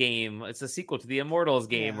Immortals game. It's a sequel to the Immortals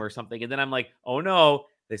game or something. And then I'm like, oh no,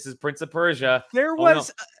 this is Prince of Persia. There Oh no,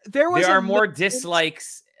 was there are more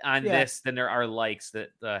dislikes on Yeah. this than there are likes that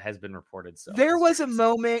has been reported. So there was a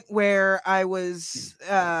moment where I was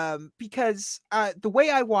because the way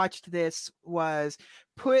I watched this was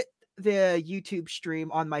put the YouTube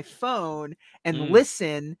stream on my phone and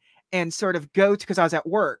listen and sort of go to, because I was at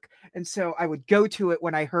work. And so I would go to it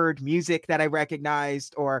when I heard music that I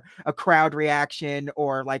recognized or a crowd reaction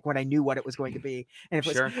or like when I knew what it was going to be. And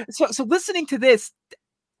it was so listening to this,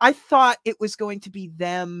 I thought it was going to be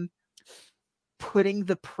them putting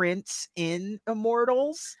the prince in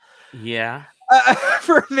Immortals. Yeah.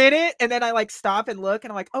 For a minute, and then I like stop and look,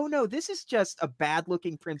 and I'm like, oh no, this is just a bad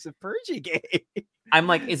looking Prince of Persia game. I'm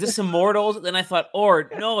like, is this Immortals? Then I thought, or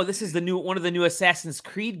no, this is one of the new Assassin's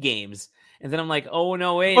Creed games. And then I'm like, oh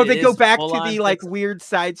no, wait. Oh, they go back to the like weird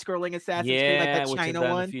side-scrolling Assassin's Creed, like that which China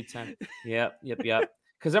one. A few times. Yep. Because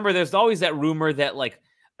remember, there's always that rumor that like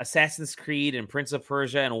Assassin's Creed and Prince of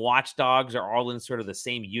Persia and Watch Dogs are all in sort of the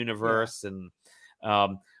same universe, and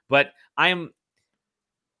but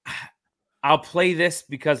I'll play this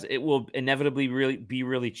because it will inevitably be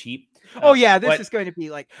really cheap. Oh yeah, this is going to be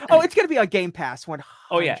like, it's going to be on Game Pass 100%.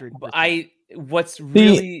 Oh yeah, what's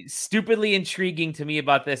really stupidly intriguing to me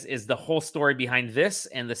about this is the whole story behind this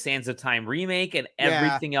and the Sands of Time remake and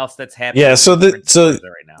everything else that's happening. Yeah, so right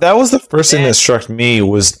now. That was the first thing that struck me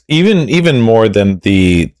was even more than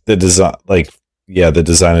the design. Like, the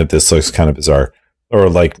design of this looks kind of bizarre, or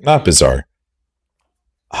like not bizarre.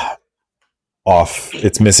 Off,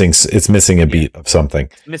 it's missing a beat of something.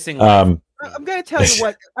 It's missing. I'm going to tell you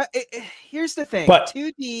what. Here's the thing: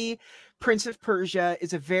 2D Prince of Persia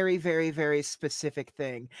is a very, very, very specific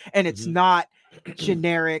thing, and it's not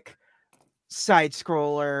generic side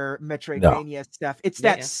scroller Metroidvania stuff. It's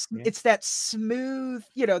it's that smooth,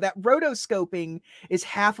 that rotoscoping is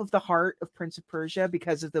half of the heart of Prince of Persia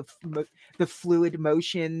because of the fluid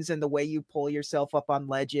motions and the way you pull yourself up on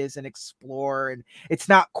ledges and explore, and it's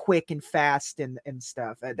not quick and fast and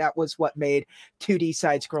stuff. That was what made 2D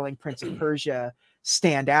side scrolling Prince of Persia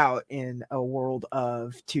stand out in a world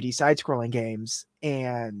of 2D side scrolling games,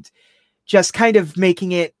 and just kind of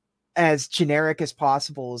making it as generic as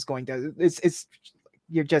possible is going to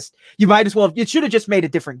you might as well, it should have just made a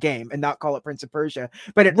different game and not call it Prince of Persia,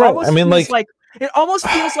 but it almost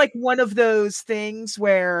feels like one of those things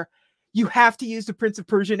where you have to use the Prince of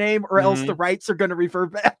Persia name or else the rights are going to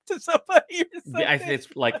revert back to somebody or something. Yeah, it's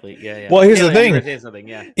likely. Yeah. Well, here's the thing.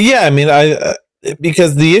 Yeah, I mean,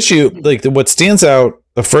 because the issue, like what stands out,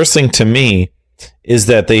 the first thing to me is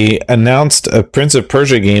that they announced a Prince of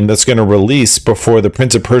Persia game that's going to release before the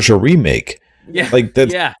Prince of Persia remake. Yeah, like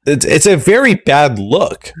that. Yeah, it's a very bad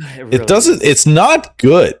look. It doesn't. It's not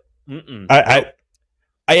good. I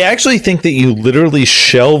actually think that you literally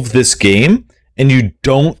shelve this game and you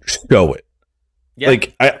don't show it. Yeah.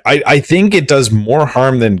 Like I think it does more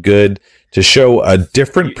harm than good to show a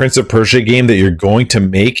different Prince of Persia game that you're going to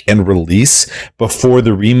make and release before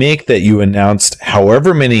the remake that you announced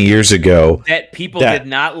however many years ago that people did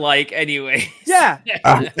not like anyway. Yeah.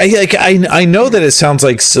 I know that it sounds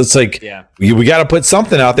like it's like we got to put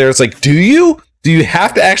something out there. It's like, do you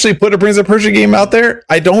have to actually put a Prince of Persia game out there?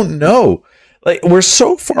 I don't know. Like, we're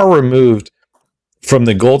so far removed from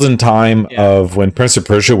the golden time of when Prince of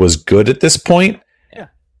Persia was good at this point.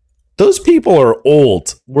 Those people are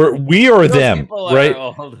old. We are those them, right?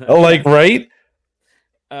 Like, right?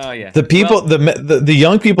 Oh yeah. The people, the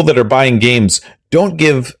young people that are buying games don't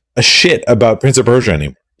give a shit about Prince of Persia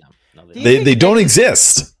anymore. They don't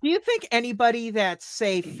exist. Do you think anybody that's,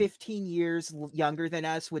 say, 15 years younger than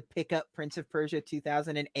us would pick up Prince of Persia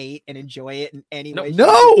 2008 and enjoy it in any way?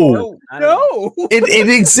 No. It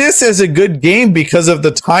exists as a good game because of the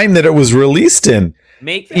time that it was released in.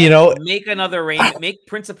 Make another make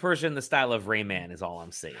Prince of Persia in the style of Rayman is all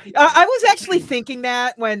I'm saying. I was actually thinking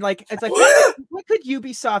that when it's like what could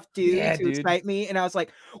Ubisoft do to excite me, and I was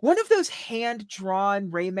like, one of those hand drawn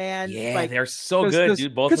Rayman. Yeah, like, they're so good,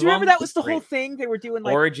 dude. Both of them. Because remember that was the whole thing they were doing,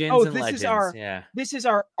 like Origins and Legends. This is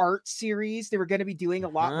our art series. They were going to be doing a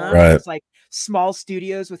lot more. Right. It was like small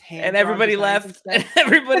studios with hand. And everybody left. And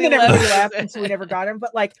everybody left, and so we never got him.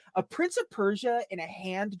 But like a Prince of Persia in a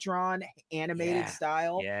hand drawn animated style.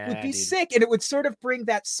 Would be sick, and it would sort of bring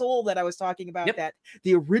that soul that I was talking about that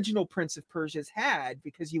the original Prince of Persia's had,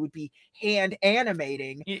 because you would be hand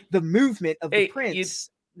animating the movement of the prince.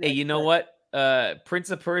 You know what? Prince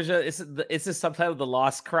of Persia. It's the subtitle, The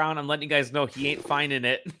Lost Crown. I'm letting you guys know he ain't finding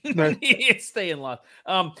it. No. He ain't staying lost.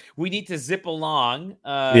 We need to zip along.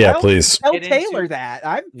 Yeah, please. Tell Taylor that.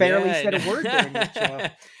 I barely said a word during this show.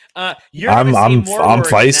 You're gonna say more I'm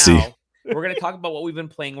words feisty. now. We're gonna talk about what we've been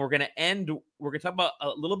playing. We're gonna talk about a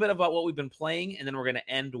little bit about what we've been playing, and then we're gonna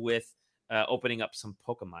end with opening up some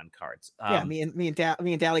Pokemon cards. Yeah, me and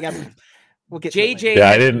Dally got. We'll get JJ. Yeah,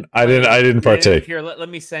 I didn't partake. Here, let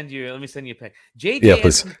me send you a pic. JJ please.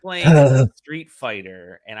 has been playing Street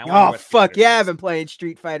Fighter, and I want. Oh fuck yeah! I've been playing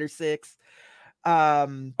Street Fighter 6. I'll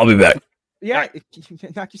be back. Yeah,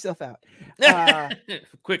 knock yourself out.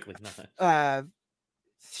 Quickly.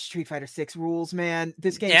 Street Fighter 6 rules, man.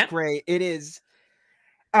 This game's great. It is.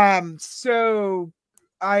 So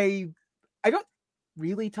I don't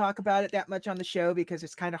really talk about it that much on the show because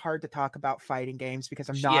it's kind of hard to talk about fighting games because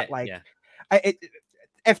I'm not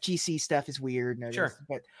FGC stuff is weird. Sure.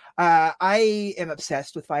 But I am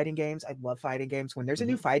obsessed with fighting games. I love fighting games. When there's a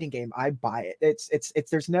new fighting game, I buy it. It's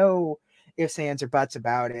there's no ifs, ands, or buts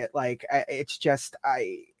about it. Like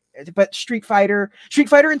but Street Fighter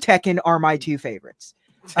and Tekken are my two favorites.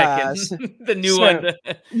 Tekken, the new one.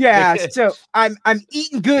 Yeah, so I'm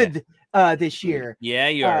eating good this year. Yeah,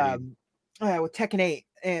 you are. With Tekken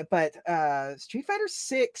 8, but Street Fighter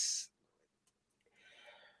 6.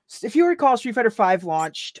 If you recall, Street Fighter 5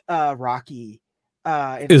 launched Rocky.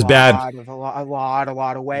 It was bad. A lot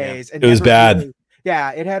of ways. Yeah. And it was bad. Really,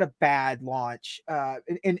 yeah, it had a bad launch.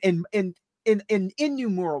 In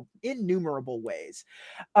innumerable ways.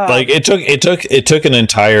 Like it took an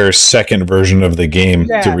entire second version of the game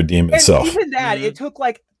to redeem itself. And even that, it took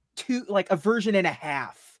like a version and a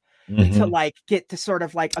half to like get to sort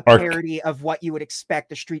of like a parody of what you would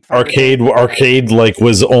expect a Street Fighter arcade like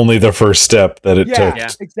was only the first step that it took. Yeah,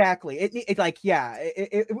 exactly.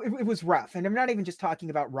 It was rough, and I'm not even just talking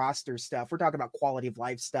about roster stuff. We're talking about quality of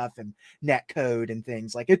life stuff and net code and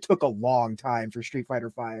things. Like it took a long time for Street Fighter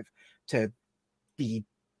 5 to be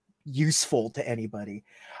useful to anybody.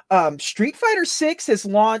 Street Fighter 6 has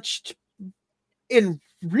launched in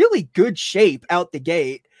really good shape out the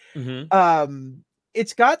gate.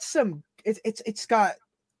 It's got some it's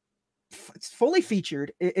fully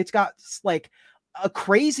featured. It's got like a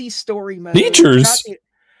crazy story mode. Features.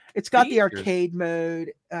 It's got the arcade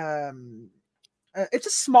mode. It's a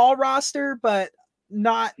small roster, but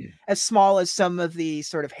not as small as some of the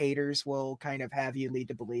sort of haters will kind of have you lead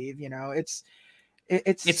to believe. You know, it's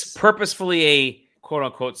purposefully a quote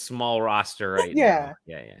unquote small roster right now.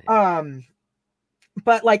 Yeah.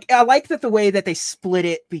 But like I like that the way that they split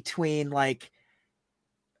it between like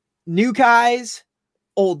new guys,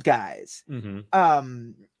 old guys.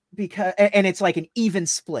 Because and it's like an even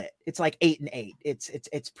split. It's like 8 and 8.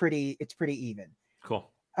 It's pretty even. Cool.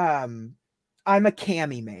 I'm a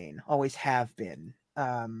Cammy main, always have been.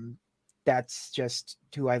 That's just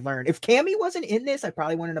who I learned. If Cammy wasn't in this, I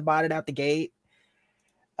probably wouldn't have bought it out the gate.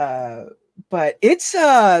 But it's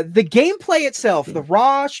the gameplay itself, the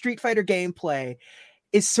raw Street Fighter gameplay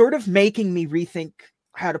is sort of making me rethink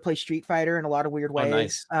how to play Street Fighter in a lot of weird ways.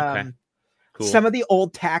 Nice. Okay. Cool. Some of the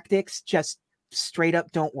old tactics just straight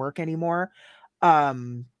up don't work anymore.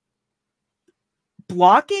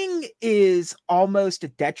 Blocking is almost a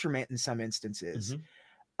detriment in some instances.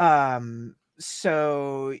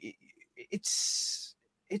 So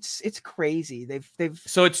it's crazy. They've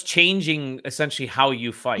so it's changing essentially how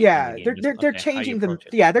you fight. Yeah, they're changing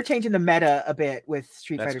they're changing the meta a bit with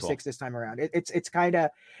Street Fighter 6 this time around. It's kind of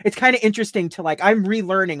interesting to like. I'm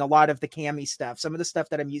relearning a lot of the Cammy stuff. Some of the stuff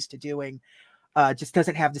that I'm used to doing just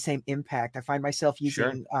doesn't have the same impact. I find myself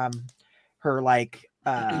using her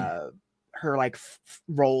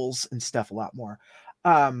rolls and stuff a lot more.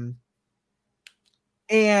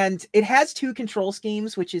 And it has two control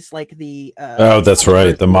schemes, which is like the that's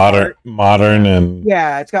right, the modern and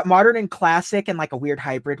it's got modern and classic and like a weird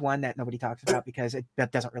hybrid one that nobody talks about because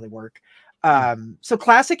that doesn't really work. So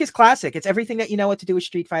classic is classic. It's everything that you know what to do with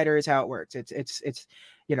Street Fighter is how it works. It's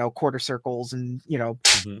quarter circles and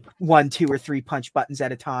 1, 2, or 3 punch buttons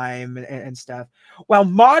at a time and stuff. While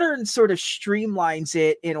modern sort of streamlines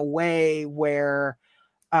it in a way where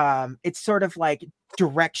it's sort of like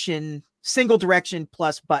single direction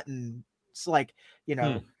plus button. It's like,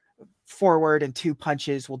 forward and 2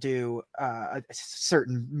 punches will do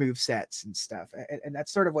certain move sets and stuff. And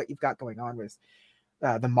that's sort of what you've got going on with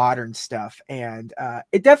the modern stuff. And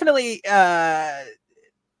it definitely,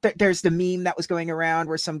 there's the meme that was going around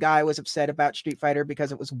where some guy was upset about Street Fighter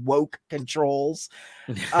because it was woke controls.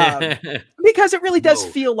 Because it really does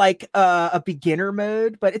feel like a beginner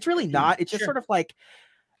mode, but it's really not. It's just sort of like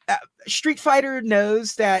Street Fighter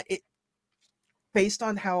knows that based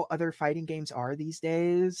on how other fighting games are these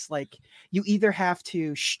days, like you either have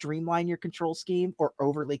to streamline your control scheme or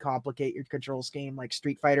overly complicate your control scheme. Like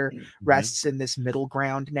Street Fighter rests in this middle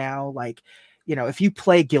ground now. Like, you know, if you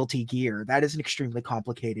play Guilty Gear, that is an extremely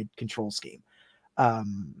complicated control scheme,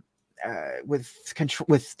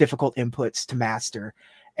 with difficult inputs to master.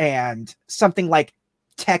 And something like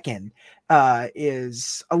Tekken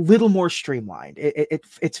is a little more streamlined.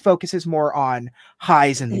 Its focus is more on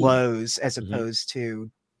highs and lows as opposed to,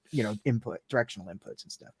 you know, directional inputs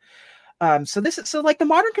and stuff. So like the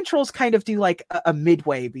modern controls kind of do like a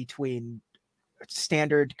midway between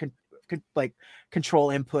standard like control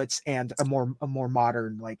inputs and a more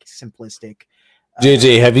modern, like simplistic.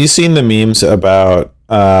 JJ, have you seen the memes about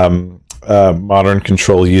modern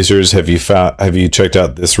control users? Have you checked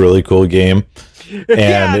out this really cool game?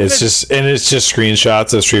 And it's just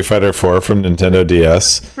screenshots of Street Fighter 4 from Nintendo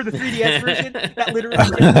DS for the 3DS version. That literally.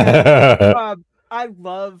 I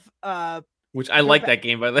love. Which I like that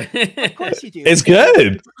game, by the way. Of course you do. It's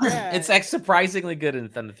good. Yeah. It's like surprisingly good in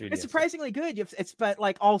Nintendo 3DS. It's surprisingly good. But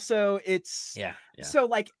like also it's So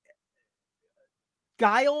like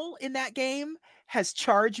Guile in that game has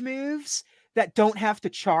charge moves that don't have to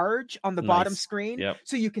charge on the bottom screen. Yep.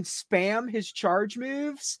 So you can spam his charge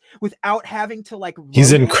moves without having to like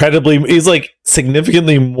he's like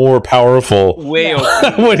significantly more powerful. Way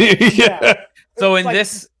over. So in like,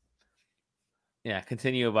 this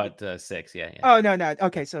continue about 6. Oh no.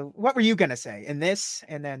 Okay, so what were you gonna say in this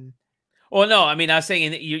and then well, no, I mean, I was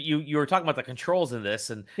saying you were talking about the controls in this,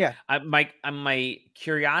 and my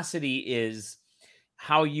curiosity is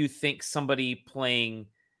how you think somebody playing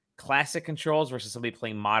classic controls versus somebody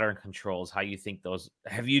playing modern controls, how you think those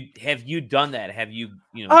have you done that? Have you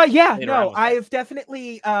I've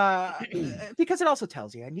definitely because it also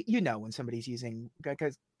tells you, and you know when somebody's using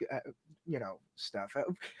because stuff.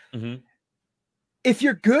 If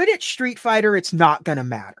you're good at Street Fighter, it's not gonna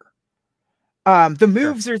matter. The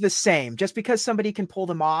moves are the same. Just because somebody can pull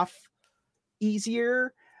them off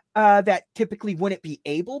easier, that typically wouldn't be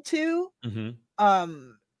able to.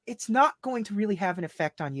 It's not going to really have an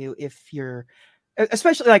effect on you if you're,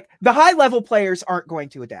 especially like the high level players aren't going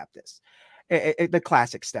to adapt this. The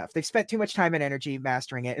classic stuff. They've spent too much time and energy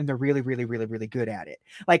mastering it, and they're really, really, really, really good at it.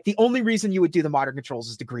 Like the only reason you would do the modern controls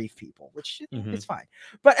is to grief people, which is fine.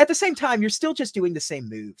 But at the same time, you're still just doing the same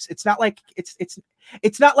moves. It's not like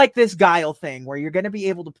it's not like this Guile thing where you're going to be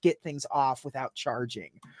able to get things off without charging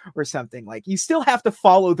or something. Like you still have to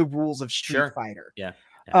follow the rules of Street Fighter.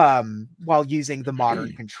 While using the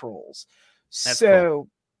modern controls. That's so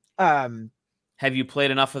cool. Have you played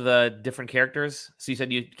enough of the different characters? So you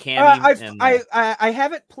said you Cammy. I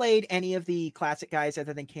haven't played any of the classic guys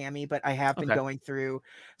other than Cammy, but I have been going through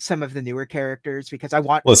some of the newer characters because I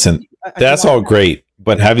want. Listen, that's all great,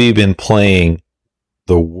 but have you been playing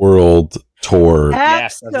the World Tour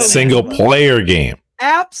single player game?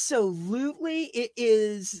 Absolutely, it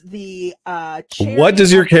is the what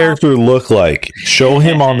does your character look like? Show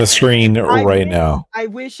him on the screen now. I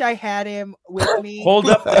wish I had him with me. Hold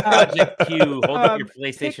up the Project Q. Hold up your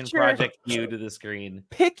PlayStation Project Q to the screen.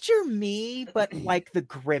 Picture me, but like the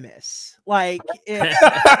Grimace. Like it's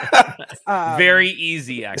very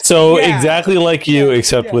easy, actually. So exactly like you,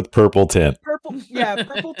 except with purple tint.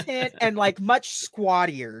 Purple tint and like much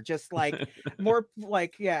squattier, just like more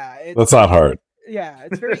like that's not hard. Yeah,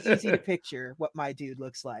 it's very easy to picture what my dude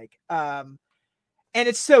looks like. And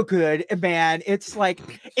it's so good, man. It's like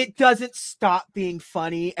it doesn't stop being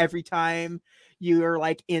funny every time you're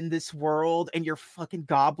like in this world and your fucking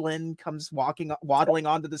goblin comes waddling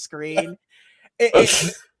onto the screen. I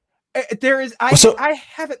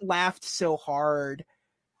haven't laughed so hard.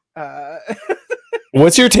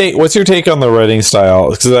 What's your take on the writing style?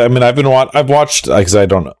 Because I mean, I've watched because I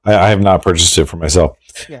have not purchased it for myself.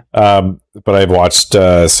 But I've watched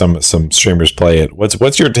some streamers play it.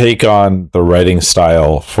 What's your take on the writing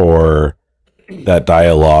style for that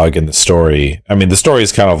dialogue and the story? I mean, the story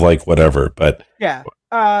is kind of like whatever, but I'm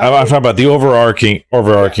talking about the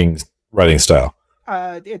overarching writing style.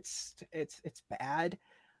 It's bad,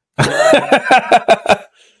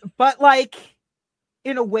 but like.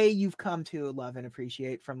 In a way you've come to love and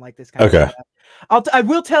appreciate from like this kind of stuff. I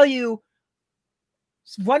will tell you,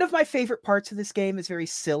 one of my favorite parts of this game is very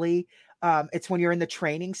silly. It's when you're in the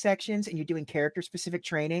training sections and you're doing character specific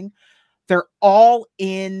training. They're all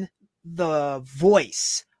in the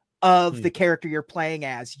voice of the character you're playing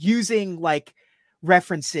as, using like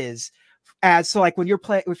references so like when you're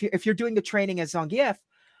playing, if you're doing the training as Zangief,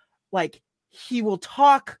 like he will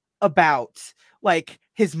talk about like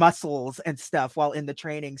his muscles and stuff while in the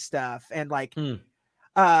training stuff, and like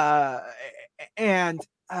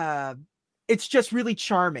it's just really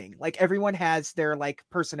charming. Like everyone has their like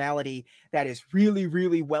personality that is really,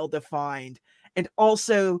 really well defined, and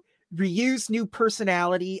also Ryu's new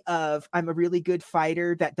personality of I'm a really good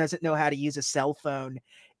fighter that doesn't know how to use a cell phone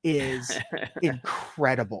is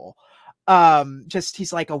incredible. Just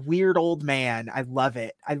he's like a weird old man. I love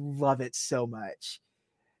it. I love it so much.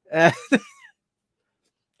 And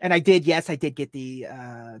I did get the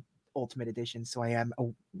Ultimate Edition, so I am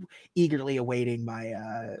eagerly awaiting my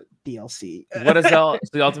DLC. What is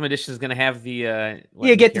the Ultimate Edition is going to have? The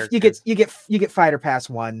you get Fighter Pass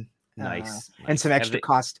 1. Nice. And some extra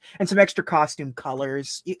costume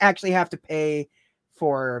colors. You actually have to pay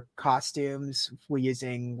for costumes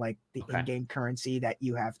using like the in-game currency that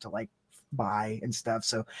you have to like buy and stuff.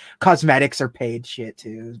 So cosmetics are paid shit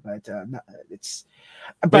too, but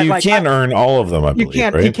but you like, can't earn all of them. I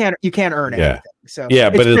believe, right? You can't earn anything. So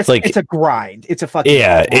but it's like it's a grind. It's a fucking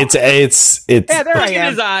it's yeah. There I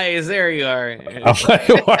am. His eyes. There you are. I'm like,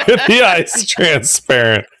 why are the eyes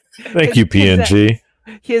transparent? Thank you, PNG.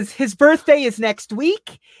 His birthday is next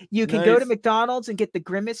week. You can go to McDonald's and get the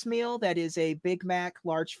Grimace meal. That is a Big Mac,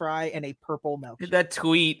 large fry, and a purple milkshake. That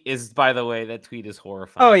tweet is, by the way,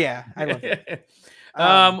 horrifying. Oh yeah, I love it.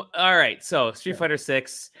 All right, so Street Fighter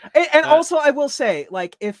 6, and also I will say,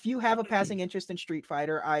 like, if you have a passing interest in Street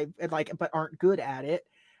Fighter, but aren't good at it,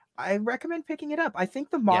 I recommend picking it up. I think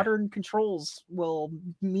the modern controls will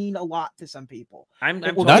mean a lot to some people. I'm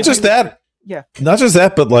not just that,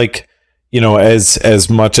 but like, you know, as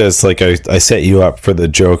much as like I set you up for the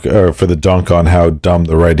joke or for the dunk on how dumb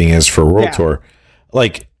the writing is for World Tour,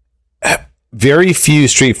 like very few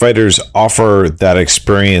Street Fighters offer that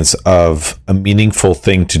experience of a meaningful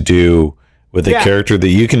thing to do with a character that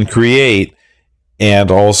you can create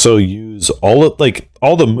and also use all the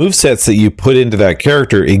movesets that you put into that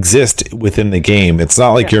character exist within the game. It's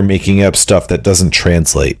not like you're making up stuff that doesn't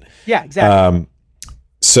translate. Yeah, exactly.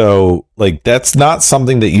 So, like, that's not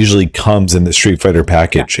something that usually comes in the Street Fighter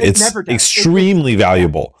package. It's extremely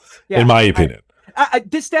valuable, in my opinion.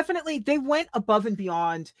 This definitely, they went above and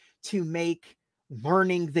beyond to make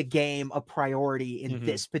learning the game a priority in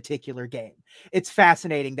this particular game. It's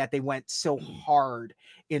fascinating that they went so hard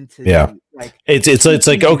into it's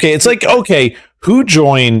like okay, who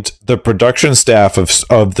joined the production staff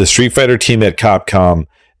of the Street Fighter team at Capcom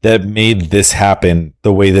that made this happen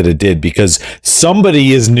the way that it did? Because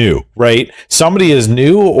somebody is new, right? Somebody is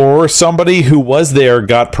new, or somebody who was there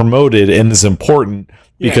got promoted and is important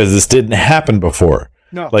because this didn't happen before.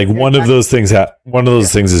 No, like one of those things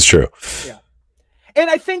things is true. Yeah. And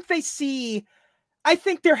I think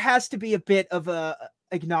there has to be a bit of a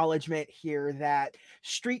acknowledgement here that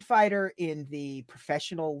Street Fighter in the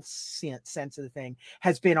professional sense of the thing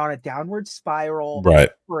has been on a downward spiral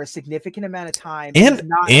for a significant amount of time, and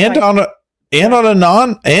on a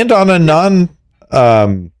non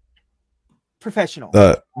professional,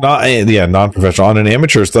 non-professional, on an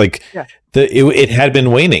amateur. It's like it had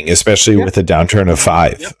been waning, especially with the downturn of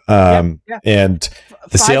 5. And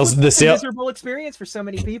the sales, miserable experience for so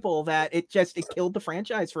many people that it killed the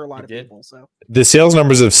franchise for a lot of people. So the sales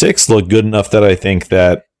numbers of 6 look good enough that I think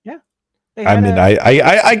that I'm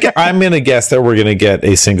going to guess that we're going to get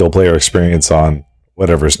a single player experience on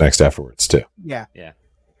whatever's next afterwards too. Yeah.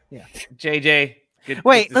 JJ,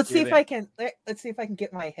 let's see if I can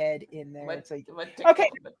get my head in there. Okay,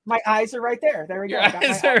 my eyes are right there. There we go.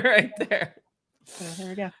 Eyes are right there. So there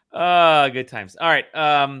we go. Good times. All right.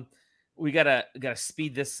 We gotta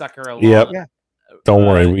speed this sucker along. Yep. Yeah. Don't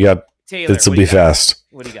worry. We got Taylor. This will be fast.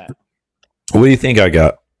 What do you got? What do you think I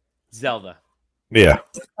got? Zelda. Yeah.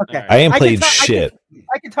 Okay. Right. I ain't played shit.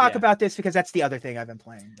 I can talk about this because that's the other thing I've been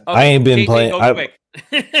playing. Okay. I ain't been playing.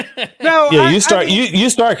 You start. You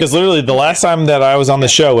start, because literally the last time that I was on the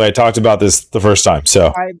show, I talked about this the first time.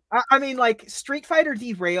 So I mean, like, Street Fighter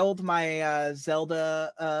derailed my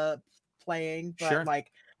Zelda playing, but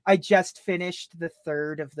like I just finished the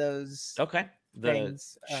third of those. Okay. The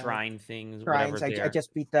shrine things. Shrines. I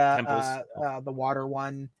just beat the water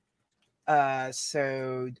one.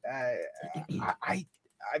 So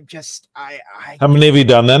I'm just How many have you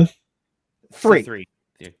done then? 3.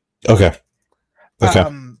 Okay.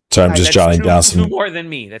 So I'm just jotting down some. 2 more than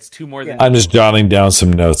me. That's 2 more than. I'm just jotting down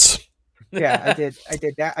some notes. Yeah, I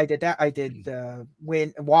did that. I did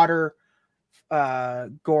wind, water,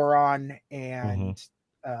 Goron, and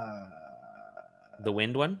the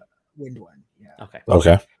wind one. Yeah.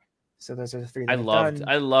 Okay. So those are the 3. I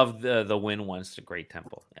loved the wind one. It's a great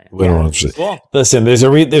temple. Wind one's cool. Listen, there's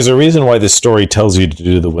a reason why this story tells you to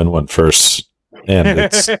do the wind one first, and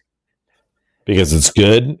it's because it's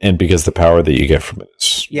good, and because the power that you get from it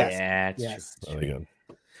is it's really good.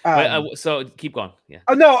 So keep going. Yeah.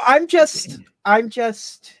 Oh no, I'm just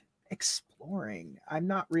exploring. I'm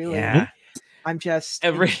not really. Yeah. I'm just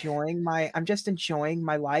enjoying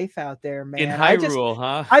my life out there, man. In Hyrule,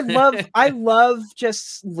 huh? I love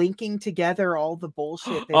just linking together all the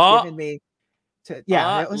bullshit they've given me. It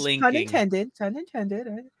was pun intended,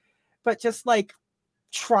 but just like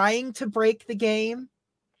trying to break the game.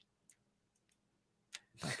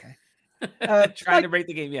 Okay. Trying to break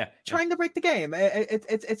the game, trying to break the game.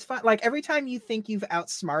 It's fun. Like every time you think you've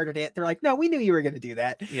outsmarted it, they're like, no, we knew you were going to do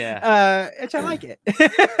that. Which I like it.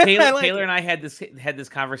 Taylor and I had this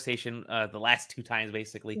conversation the last 2 times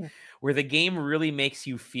basically, where the game really makes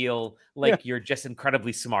you feel like you're just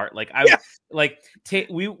incredibly smart. Like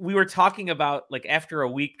we were talking about, like, after a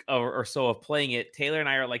week or so of playing it, Taylor and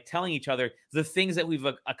I are like telling each other the things that we've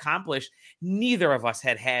accomplished. Neither of us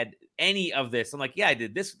had any of this. I'm like, yeah, I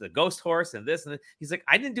did this with the ghost horse and this and this. He's like,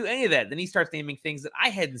 I didn't do any of that. Then he starts naming things that I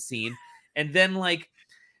hadn't seen, and then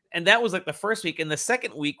and that was like the first week. And the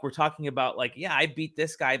second week, we're talking about like, yeah, I beat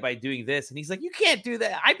this guy by doing this, and he's like, you can't do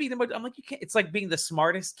that. I beat him. I'm like, you can't. It's like being the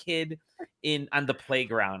smartest kid on the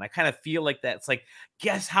playground. I kind of feel like that. It's like,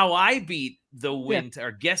 guess how I beat the wind,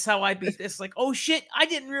 or guess how I beat this. Like, oh shit, I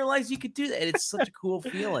didn't realize you could do that. It's such a cool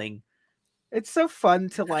feeling. It's so fun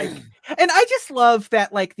to like, and I just love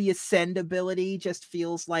that, like, the ascend ability just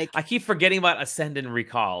feels like, I keep forgetting about ascend and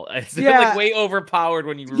recall. It's like way overpowered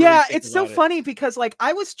when you really it's so funny because like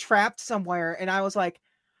I was trapped somewhere and I was like,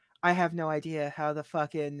 I have no idea how to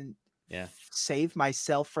fucking save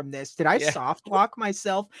myself from this. Did I soft lock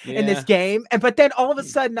myself in this game? But then all of a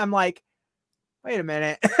sudden I'm like, wait a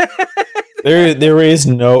minute. There is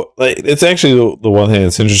no, like, it's actually the one thing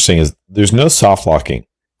that's interesting is there's no soft locking.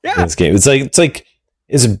 In this game.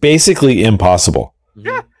 It's basically impossible.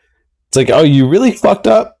 Yeah. It's like, oh, you really fucked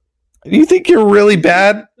up? Do you think you're really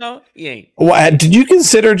bad? No, you ain't. What, did you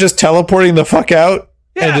consider just teleporting the fuck out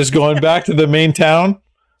and just going back to the main town?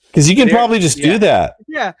 Because you can probably just do that.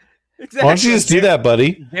 Yeah. Exactly. Why don't you just do that,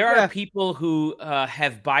 buddy? There are people who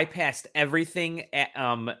have bypassed everything at,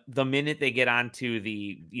 the minute they get onto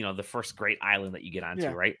the first great island that you get onto,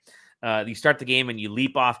 right? You start the game and you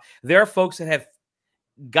leap off. There are folks that have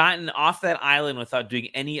gotten off that island without doing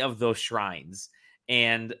any of those shrines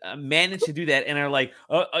and managed to do that, and are like,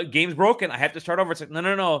 game's broken, I have to start over. It's like,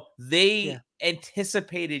 no. They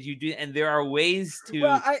anticipated you do, and there are ways to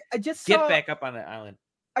I just get back up on that island.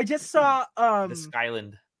 I just saw the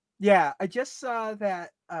Skyland. Yeah, I just saw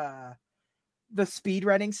that the speed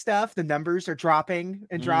running stuff, the numbers are dropping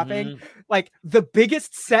and dropping. Like the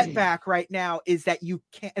biggest setback right now is that you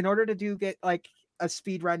can't, in order to get like a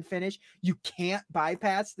speed run finish, you can't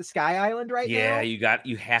bypass the Sky Island right now.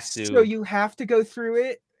 You have to. So you have to go through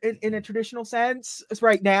it in a traditional sense.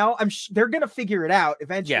 Right now, they're gonna figure it out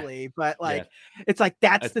eventually, but like it's like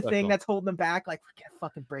that's the thing that's holding them back. Like, we can't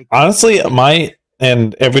fucking break. Honestly,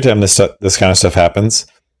 and every time this kind of stuff happens,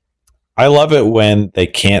 I love it when they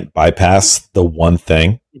can't bypass the one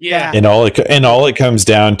thing. Yeah, and all it comes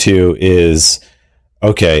down to is,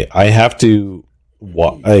 okay, I have to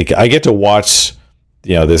I get to watch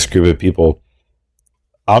this group of people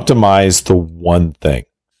optimize the one thing.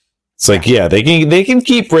 It's like, they can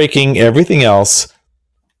keep breaking everything else,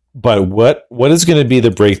 but what is going to be the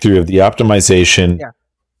breakthrough of the optimization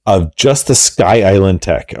of just the Sky Island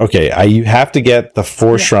tech? Okay, you have to get the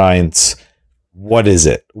 4 shrines. What is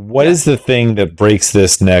it? What is the thing that breaks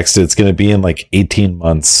this next? It's going to be in like 18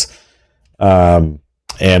 months. And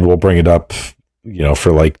we'll bring it up,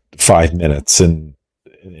 for like 5 minutes in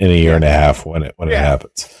a year and a half when it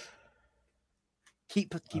happens.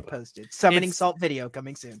 Keep posted. Summoning Salt video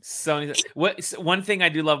coming soon. One thing I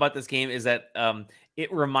do love about this game is that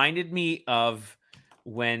it reminded me of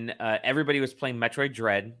when everybody was playing Metroid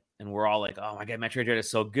Dread, and we're all like, "Oh my god, Metroid Dread is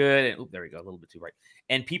so good!" And there we go, a little bit too bright.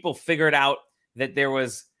 And people figured out that there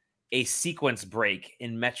was a sequence break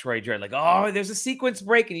in Metroid Dread. Like, oh, there's a sequence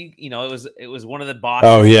break, and it was one of the bosses.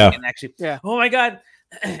 Oh yeah, and actually, oh my god.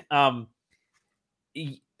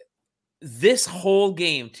 This whole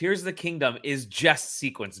game, Tears of the Kingdom, is just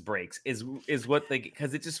sequence breaks. Is what they,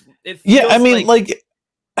 because it feels I mean, like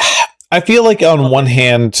I feel like on one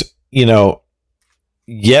hand,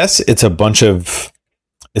 yes, it's a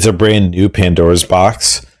brand new Pandora's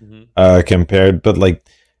box compared, but like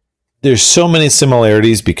there's so many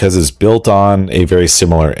similarities because it's built on a very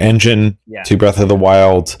similar engine to Breath of the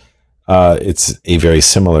Wild. It's a very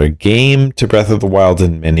similar game to Breath of the Wild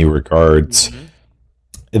in many regards.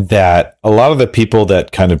 That a lot of the people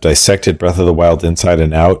that kind of dissected Breath of the Wild inside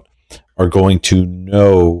and out are going to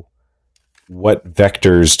know what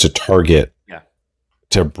vectors to target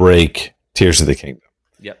to break Tears of the Kingdom.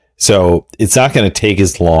 So it's not going to take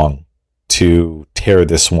as long to tear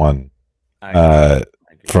this one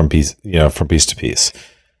from piece to piece,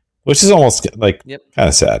 which is almost like kind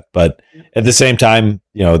of sad. But at the same time,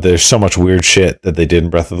 there's so much weird shit that they did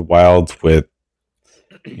in Breath of the Wild with,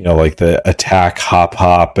 like the attack,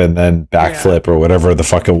 hop, and then backflip or whatever the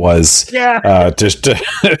fuck it was. Just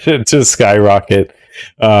to skyrocket.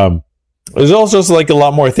 There's also like a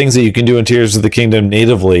lot more things that you can do in Tears of the Kingdom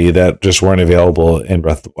natively that just weren't available in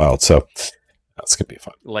Breath of the Wild. So that's gonna be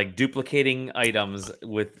fun. Like duplicating items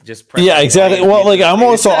with just exactly. Well, like I'm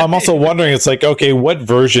also wondering. It's like, okay, what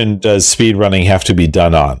version does speedrunning have to be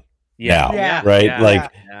done on now? Right?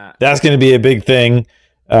 That's going to be a big thing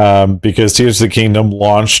because Tears of the Kingdom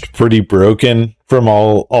launched pretty broken from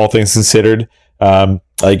all things considered.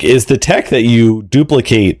 Like, is the tech that you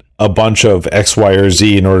duplicate a bunch of X, Y, or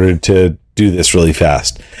Z in order to do this really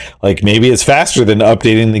fast? Like, maybe it's faster than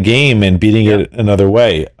updating the game and beating it another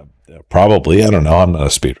way. Probably. I don't know. I'm not a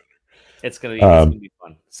speedrunner. It's gonna be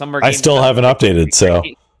fun. Summer I still haven't updated, so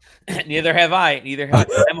neither have I.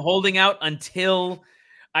 I'm holding out until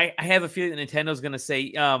I have a feeling that Nintendo's gonna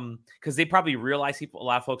say because they probably realize a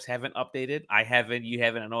lot of folks haven't updated. I haven't. You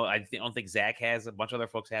haven't. I don't think Zach has. A bunch of other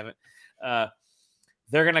folks haven't.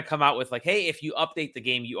 They're gonna come out with like, hey, if you update the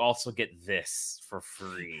game, you also get this for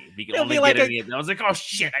free. You can only get it. I was like, oh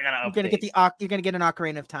shit, I gotta update. You're gonna get an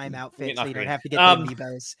Ocarina of Time outfit, so you don't have to get the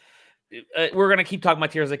amiibos. We're gonna keep talking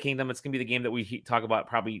about Tears of the Kingdom. It's gonna be the game that we talk about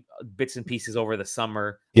probably bits and pieces over the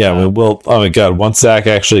summer. Yeah, we'll. Oh my god! Once Zach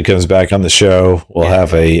actually comes back on the show, we'll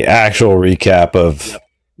have a actual recap of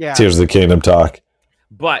Tears of the Kingdom talk.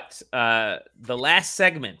 But the last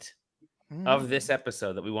segment of this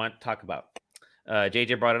episode that we want to talk about,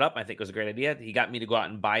 JJ brought it up. I think it was a great idea. He got me to go out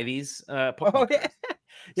and buy these Pokemon cards.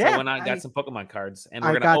 So I went out and got some Pokemon cards, and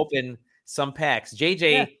we're gonna open some packs.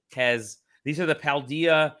 JJ has. These are the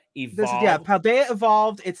Paldea Evolved. Paldea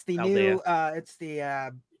Evolved. It's the new. It's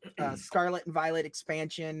the Scarlet and Violet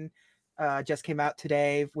expansion. Just came out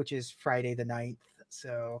today, which is Friday the 9th.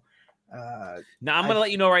 So. Now I'm gonna let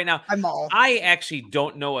you know right now. I actually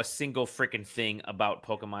don't know a single freaking thing about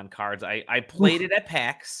Pokemon cards. I played it at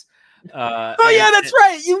PAX. That's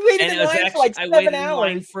right. You waited in line for like 7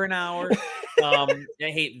 hours. For an hour. I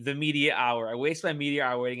hate the media hour. I waste my media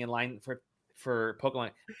hour waiting in line for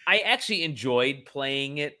Pokemon. I actually enjoyed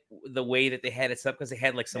playing it the way that they had it set up because they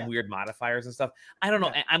had like some weird modifiers and stuff. I don't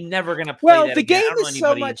know. I'm never gonna play that again.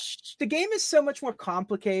 The game is so much more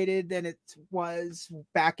complicated than it was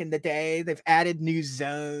back in the day. They've added new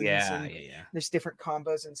zones. There's different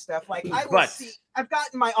combos and stuff. Like I've got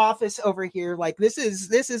in my office over here. Like this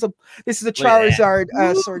is a Charizard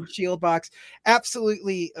Sword Shield box.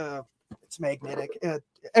 Absolutely, it's magnetic.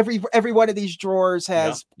 Every one of these drawers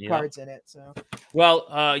has cards in it. So,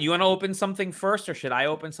 well, you want to open something first, or should I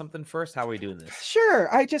open something first? How are we doing this? Sure.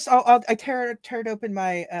 I tear open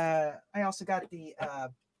my. I also got the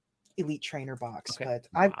Elite Trainer box, but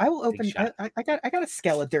I will open. I got a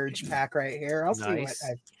Skeledirge pack right here. I'll see what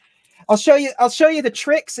I'll show you. I'll show you the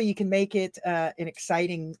trick so you can make it an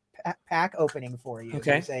exciting pack opening for you.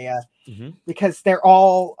 Okay. Because they're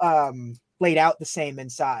all laid out the same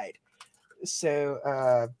inside.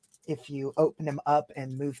 So if you open them up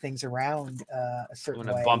and move things around a certain way,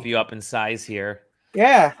 I'm gonna bump you up in size here.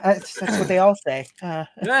 Yeah, that's what they all say. He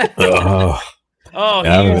used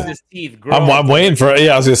his teeth. I'm waiting for.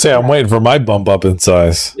 Yeah, I was gonna say I'm waiting for my bump up in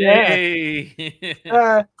size. Yay!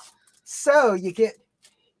 So you get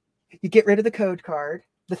rid of the code card.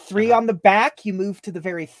 The 3 on the back, you move to the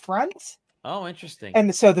very front. Oh, interesting.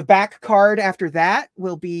 And so the back card after that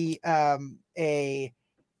will be a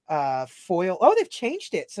foil. Oh, they've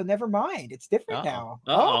changed it, so never mind. It's different now.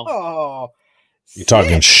 You're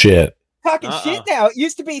talking shit. Shit now. It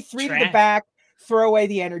used to be 3 to the back, throw away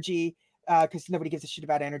the energy, because nobody gives a shit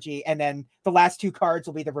about energy, and then the last 2 cards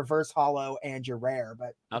will be the reverse hollow and your rare.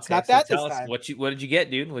 But it's not that this time. What did you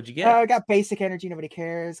get, dude? What'd you get? I got basic energy. Nobody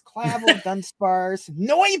cares. Clavel, Dunsparce,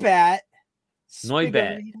 Noibat,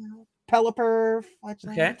 Pelipper,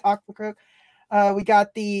 Toxicroak. We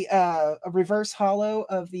got the a reverse hollow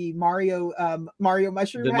of the Mario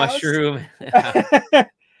Mushroom. The House. mushroom.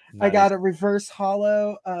 I got a reverse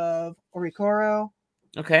hollow of Oricoro.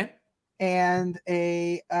 Okay. And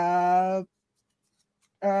a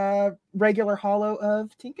regular hollow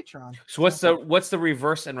of Tinkatron. So what's the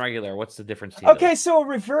reverse and regular? What's the difference? Okay, so a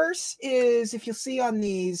reverse is, if you'll see on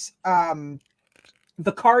these,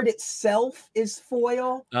 the card itself is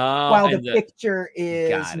foil, while the picture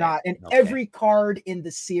is not. And every card in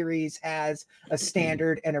the series has a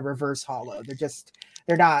standard and a reverse hollow.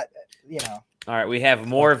 They're not, All right, we have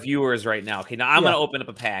more viewers right now. Okay, now I'm gonna open up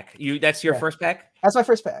a pack. That's your first pack? That's my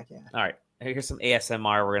first pack, yeah. All right. Here's some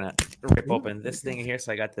ASMR. We're gonna rip open this thing here.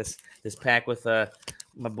 So I got this pack with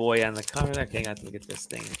my boy on the cover. Okay, I got to look at this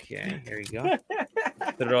thing. Okay, here we go.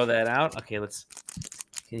 Throw that out. Okay, can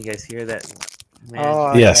you guys hear that?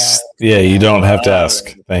 Oh, yes. Yeah, you don't have to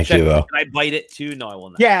ask. Thank you, though. Can I bite it too? No, I will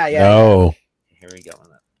not. Yeah. No. Here we go.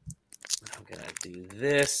 I'm gonna do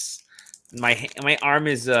this. My arm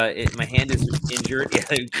is my hand is injured.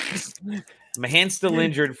 My hand's still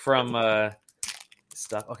injured from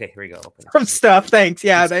stuff. Okay, here we go. Open from stuff. Thanks.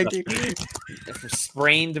 Yeah, thank you.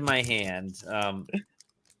 Sprained my hand.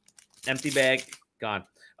 Empty bag gone.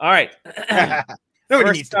 All right.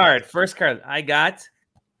 First card. I got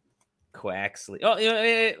Quaxley. Oh,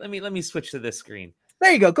 let me switch to this screen.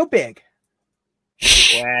 There you go. Go big.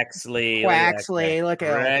 Quaxley. Look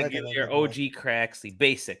at your OG Quaxley.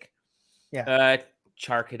 Basic. Yeah.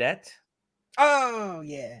 Charcadet. Oh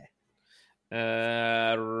yeah.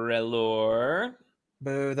 Relor.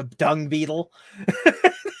 Boo, the dung beetle.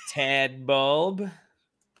 Tadbulb.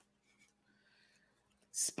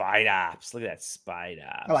 Spidops. Look at that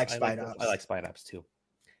Spidops. I like Spidops. I like Spidops too.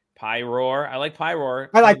 Pyroar. I like Pyroar.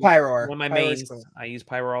 I like Pyroar. One of my mains. Cool. I use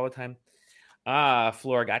Pyroar all the time.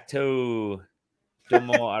 Florigato.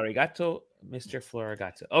 Domo arigato, Mr.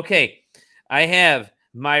 Florigato. Okay. I have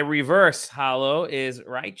my reverse hollow is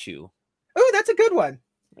Raichu. Oh, that's a good one.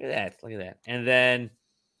 Look at that. And then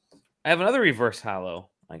I have another reverse hollow.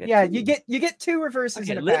 You get two reverses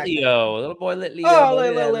in a pack. Litleo, little boy Litleo. Oh,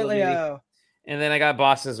 little Litleo. And then I got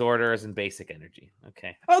Boss's Orders and Basic Energy.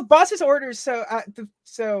 Okay. Oh, Boss's Orders. So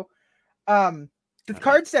the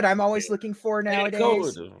cards that I'm always looking for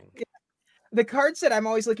nowadays. The cards that I'm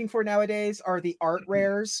always looking for nowadays are the art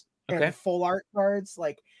rares and full art cards.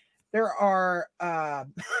 Like there are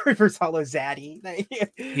reverse hollow Zaddy.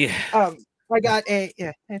 Yeah. I got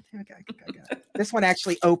this one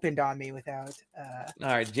actually opened on me without. All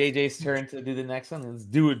right, JJ's turn to do the next one. Let's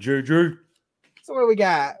do it, JJ. So what do we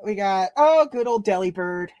got? We got good old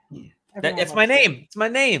Delibird. That's my name. It's my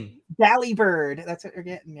name. Delibird. That's what you're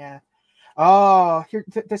getting. Yeah. Oh, here.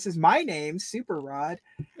 This is my name, Super Rod.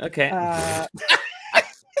 Okay.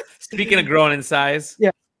 Speaking of growing in size.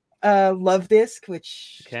 Yeah. Love Disc,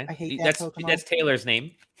 which I hate. That's Taylor's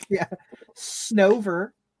name. Yeah.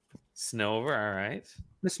 Snover. All right.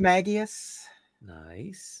 Miss Magius.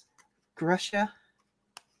 Nice. Grusha.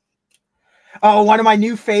 Oh, one of my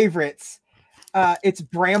new favorites. It's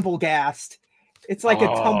Bramblegast. It's like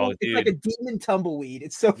it's like a demon tumbleweed.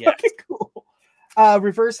 It's so fucking cool.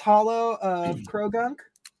 Reverse hollow of Krogunk.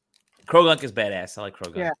 Krogunk is badass. I like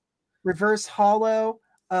Krogunk. Yeah. Reverse hollow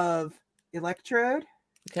of Electrode.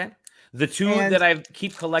 Okay. The two that I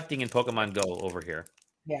keep collecting in Pokemon Go over here.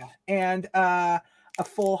 Yeah. And a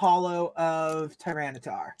full hollow of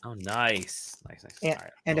Tyranitar. Oh, nice.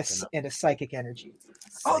 And a psychic energy.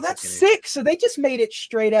 That's sick. So they just made it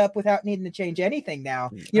straight up without needing to change anything now.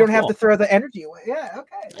 You don't have to throw the energy away. Yeah,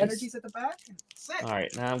 okay. Nice. Energy's at the back. Sick. All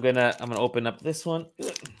right, now I'm gonna open up this one.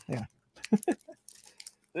 Yeah.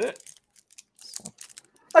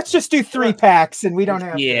 Let's just do 3 packs and we don't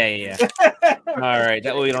have Yeah. All right.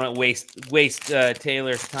 That way we don't waste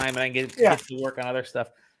Taylor's time and I can get to work on other stuff.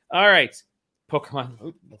 All right. Pokemon.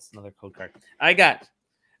 Ooh, that's another code card. I got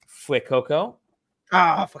Fuecoco.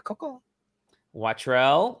 Fuecoco.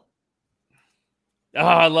 Wattrell. Oh,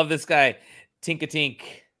 I love this guy. Tinkatink.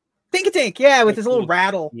 Tinkatink, yeah, with his little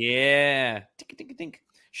rattle. Yeah. Tink.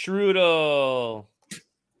 Shroodle.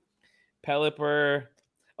 Pelipper.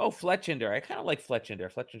 Oh, Fletchinder. I kind of like Fletchinder.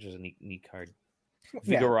 Fletchinder's a neat card.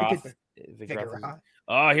 Vigoroth.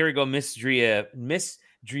 Oh, here we go. Miss Drevis.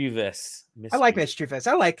 I like Miss Drevis.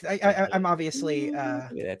 I'm obviously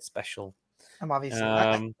that's special. I'm obviously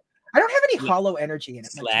I don't have any hollow energy in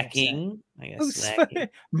it. Slacking. I guess slacking.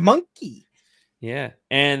 Monkey. Yeah.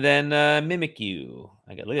 And then Mimikyu.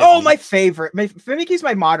 My favorite. Mimikyu's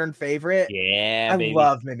my modern favorite. Yeah. I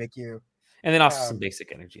love Mimikyu. And then also some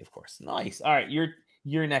basic energy, of course. Nice. All right,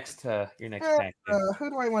 your next pack. Who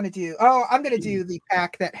do I want to do? Oh, I'm gonna do the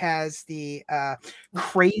pack that has the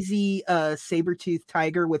crazy saber-toothed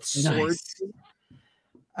tiger with swords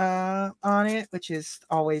on it, which is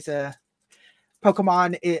always a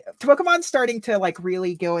Pokemon. Pokemon's starting to like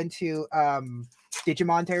really go into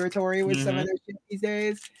Digimon territory with some of their shit these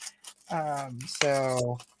days.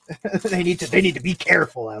 So they need to be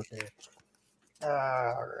careful out there.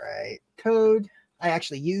 All right, code. I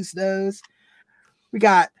actually use those. We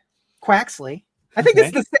got Quaxley. I think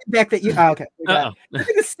it's the same deck that you. I think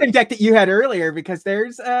it's the same deck that you had earlier because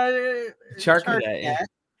there's Charcadet.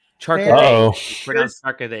 Charcaday. Pronounced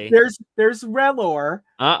Charcaday. There's Relor.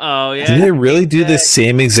 Yeah. Do they really do the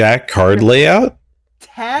same exact card layout?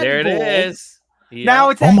 Tadpole. There it is. Yep. Now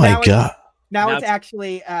it's oh my god. Now it's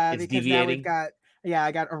actually it's because deviating. now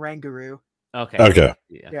I got Oranguru. Okay.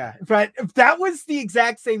 Yeah. But that was the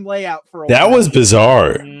exact same layout for a that while. was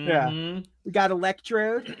bizarre. Yeah. We got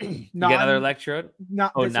Electrode. You got another Electrode? This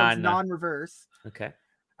one's non-reverse. Okay.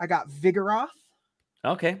 I got Vigoroth.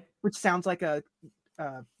 Okay. Which sounds like a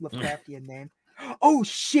Lovecraftian name. Oh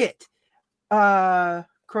shit.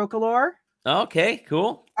 Crocolore. Okay,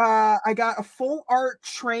 cool. I got a full art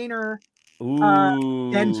trainer. Ooh,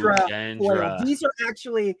 Dendra. Foil. These are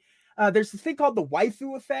actually there's this thing called the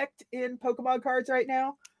waifu effect in Pokemon cards right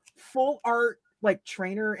now. Full art like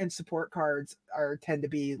trainer and support cards tend to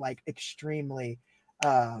be like extremely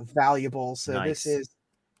valuable. So This is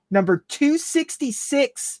number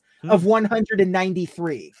 266 of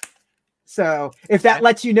 193. So if that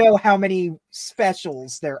lets you know how many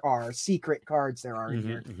specials there are, secret cards there are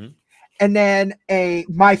here. And then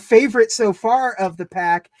my favorite so far of the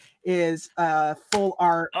pack is full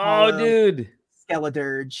art. Oh, dude.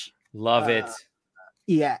 Skeledirge. Love it.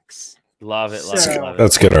 EX. Love it.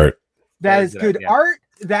 That's good art. That is good art.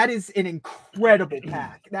 That is an incredible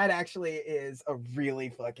pack. That actually is a really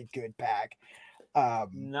fucking good pack.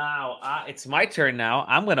 Now it's my turn now.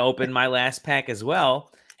 I'm going to open my last pack as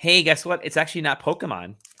well. Hey, guess what? It's actually not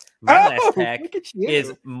Pokemon. My last pack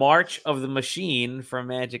is March of the Machine from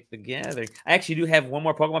Magic the Gathering. I actually do have one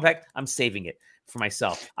more Pokemon pack. I'm saving it for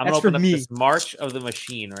myself. I'm going to open up this March of the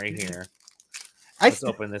Machine right here. Let's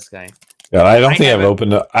open this guy. Yeah, I don't think I've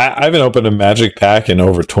opened I haven't opened a Magic pack in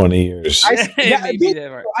over 20 years. I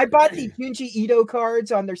bought the Junji Ito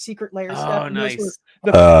cards on their Secret Lair stuff. Oh, nice. Those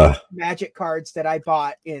were the Magic cards that I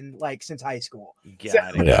bought since high school.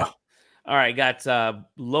 Got it. Yeah. All right, got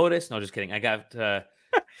Lotus. No, just kidding. I got the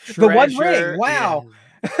One Ring. Wow.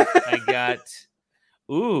 Yeah. I got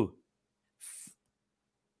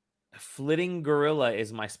Flitting Gorilla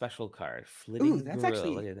is my special card. Flitting that's Gorilla.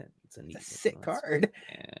 Actually look at that. It's a neat sick card.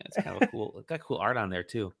 Yeah, it's kind of cool. It's got cool art on there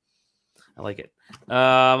too. I like it.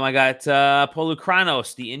 I got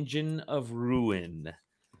Polukranos, the Engine of Ruin.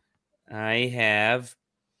 I have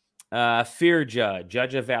Fearja,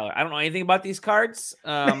 Judge of Valor. I don't know anything about these cards,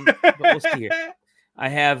 but we'll see here. I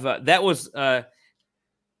have that was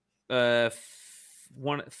Filja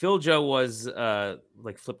was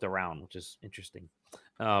like flipped around, which is interesting.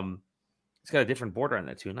 It's got a different border on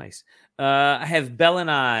that too. Nice. I have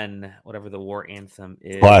Bellinon, whatever the war anthem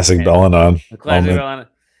is. Classic Bellinon. Classic Bellinon.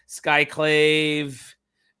 Skyclave,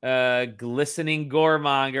 Glistening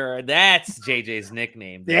Goremonger. That's JJ's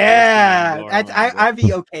nickname. Yeah, I'd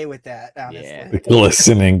be okay with that, honestly. Yeah. The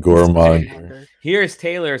Glistening Goremonger. Here's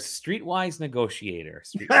Taylor's Streetwise Negotiator.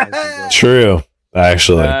 True,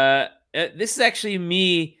 actually. This is actually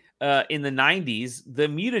me in the 90s, the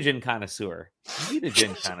Mutagen Connoisseur.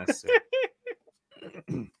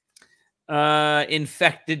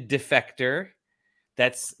 Infected Defector.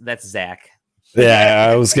 That's Zach. Yeah,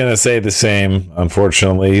 I was gonna say the same,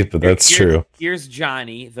 unfortunately, but that's true. Here's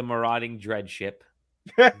Johnny, the Marauding Dreadship.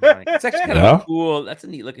 It's actually kind of cool. That's a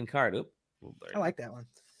neat looking card. I like that one.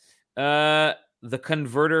 The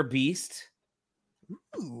Converter Beast.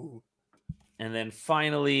 Ooh. And then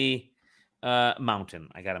finally, Mountain.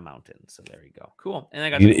 I got a Mountain, so there you go. Cool. And I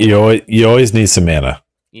got you always need some mana.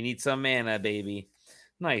 You need some mana, baby.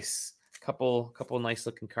 Nice. Couple nice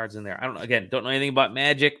looking cards in there. I don't know anything about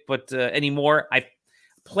Magic, but anymore. I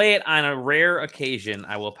play it on a rare occasion.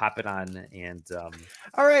 I will pop it on and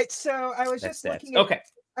all right. So I was just looking at,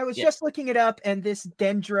 just looking it up, and this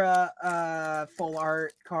Dendra full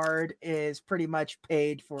art card is pretty much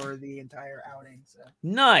paid for the entire outing. So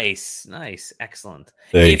nice, excellent.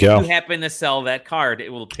 There you go. If you happen to sell that card, it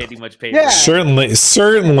will pretty much pay. Yeah.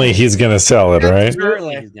 Certainly, he's going to sell it, right?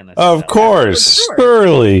 Certainly, he's going to. Of course,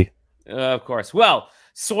 surely. Of course. Well,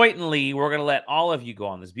 certainly, we're going to let all of you go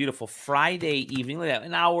on this beautiful Friday evening. Look at that,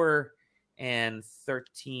 an hour and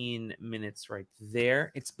 13 minutes right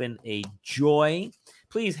there. It's been a joy.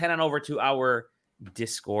 Please head on over to our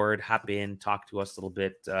Discord, hop in, talk to us a little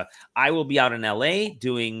bit. I will be out in LA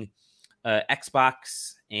doing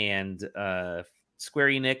Xbox and Square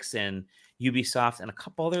Enix and Ubisoft and a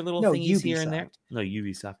couple other little things here and there. No,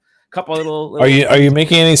 Ubisoft. Couple little. Are you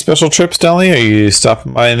making any special trips, Deli? Are you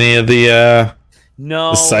stopping by any of the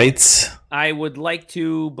sites? I would like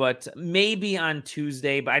to, but maybe on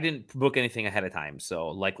Tuesday. But I didn't book anything ahead of time, so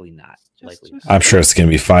likely not. I'm sure it's gonna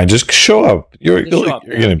be fine. Just show up. You're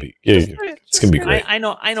gonna be. It's gonna be great. I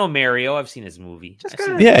know Mario. I've seen his movie.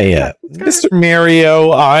 Yeah. Mr.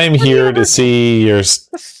 Mario, I'm here to see your.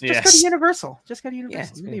 Just go to Universal. Just go to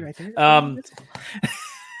Universal. You'll be right there.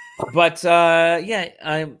 But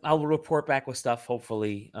I'll report back with stuff,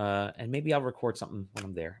 hopefully, and maybe I'll record something when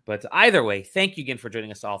I'm there. But either way, thank you again for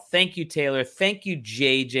joining us all. Thank you, Taylor. Thank you,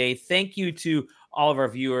 JJ. Thank you to all of our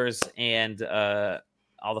viewers and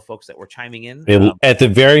all the folks that were chiming in. At the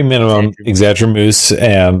very minimum, Exaggeramoose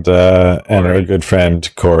and our good friend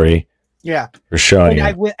Corey. Yeah, for showing it.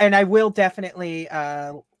 I will definitely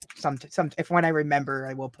when I remember,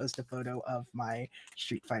 I will post a photo of my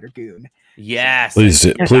Street Fighter goon. Yes,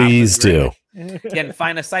 please do. Again,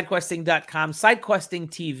 find us sidequesting.com,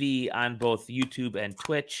 SideQuesting TV on both YouTube and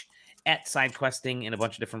Twitch, at SideQuesting in a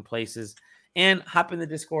bunch of different places, and hop in the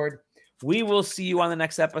Discord. We will see you on the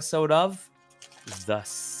next episode of The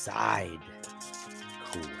SideQuest.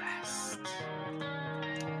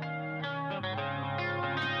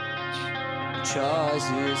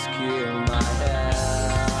 Choices kill my head.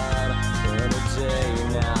 In a day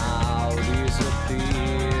now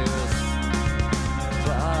disappear.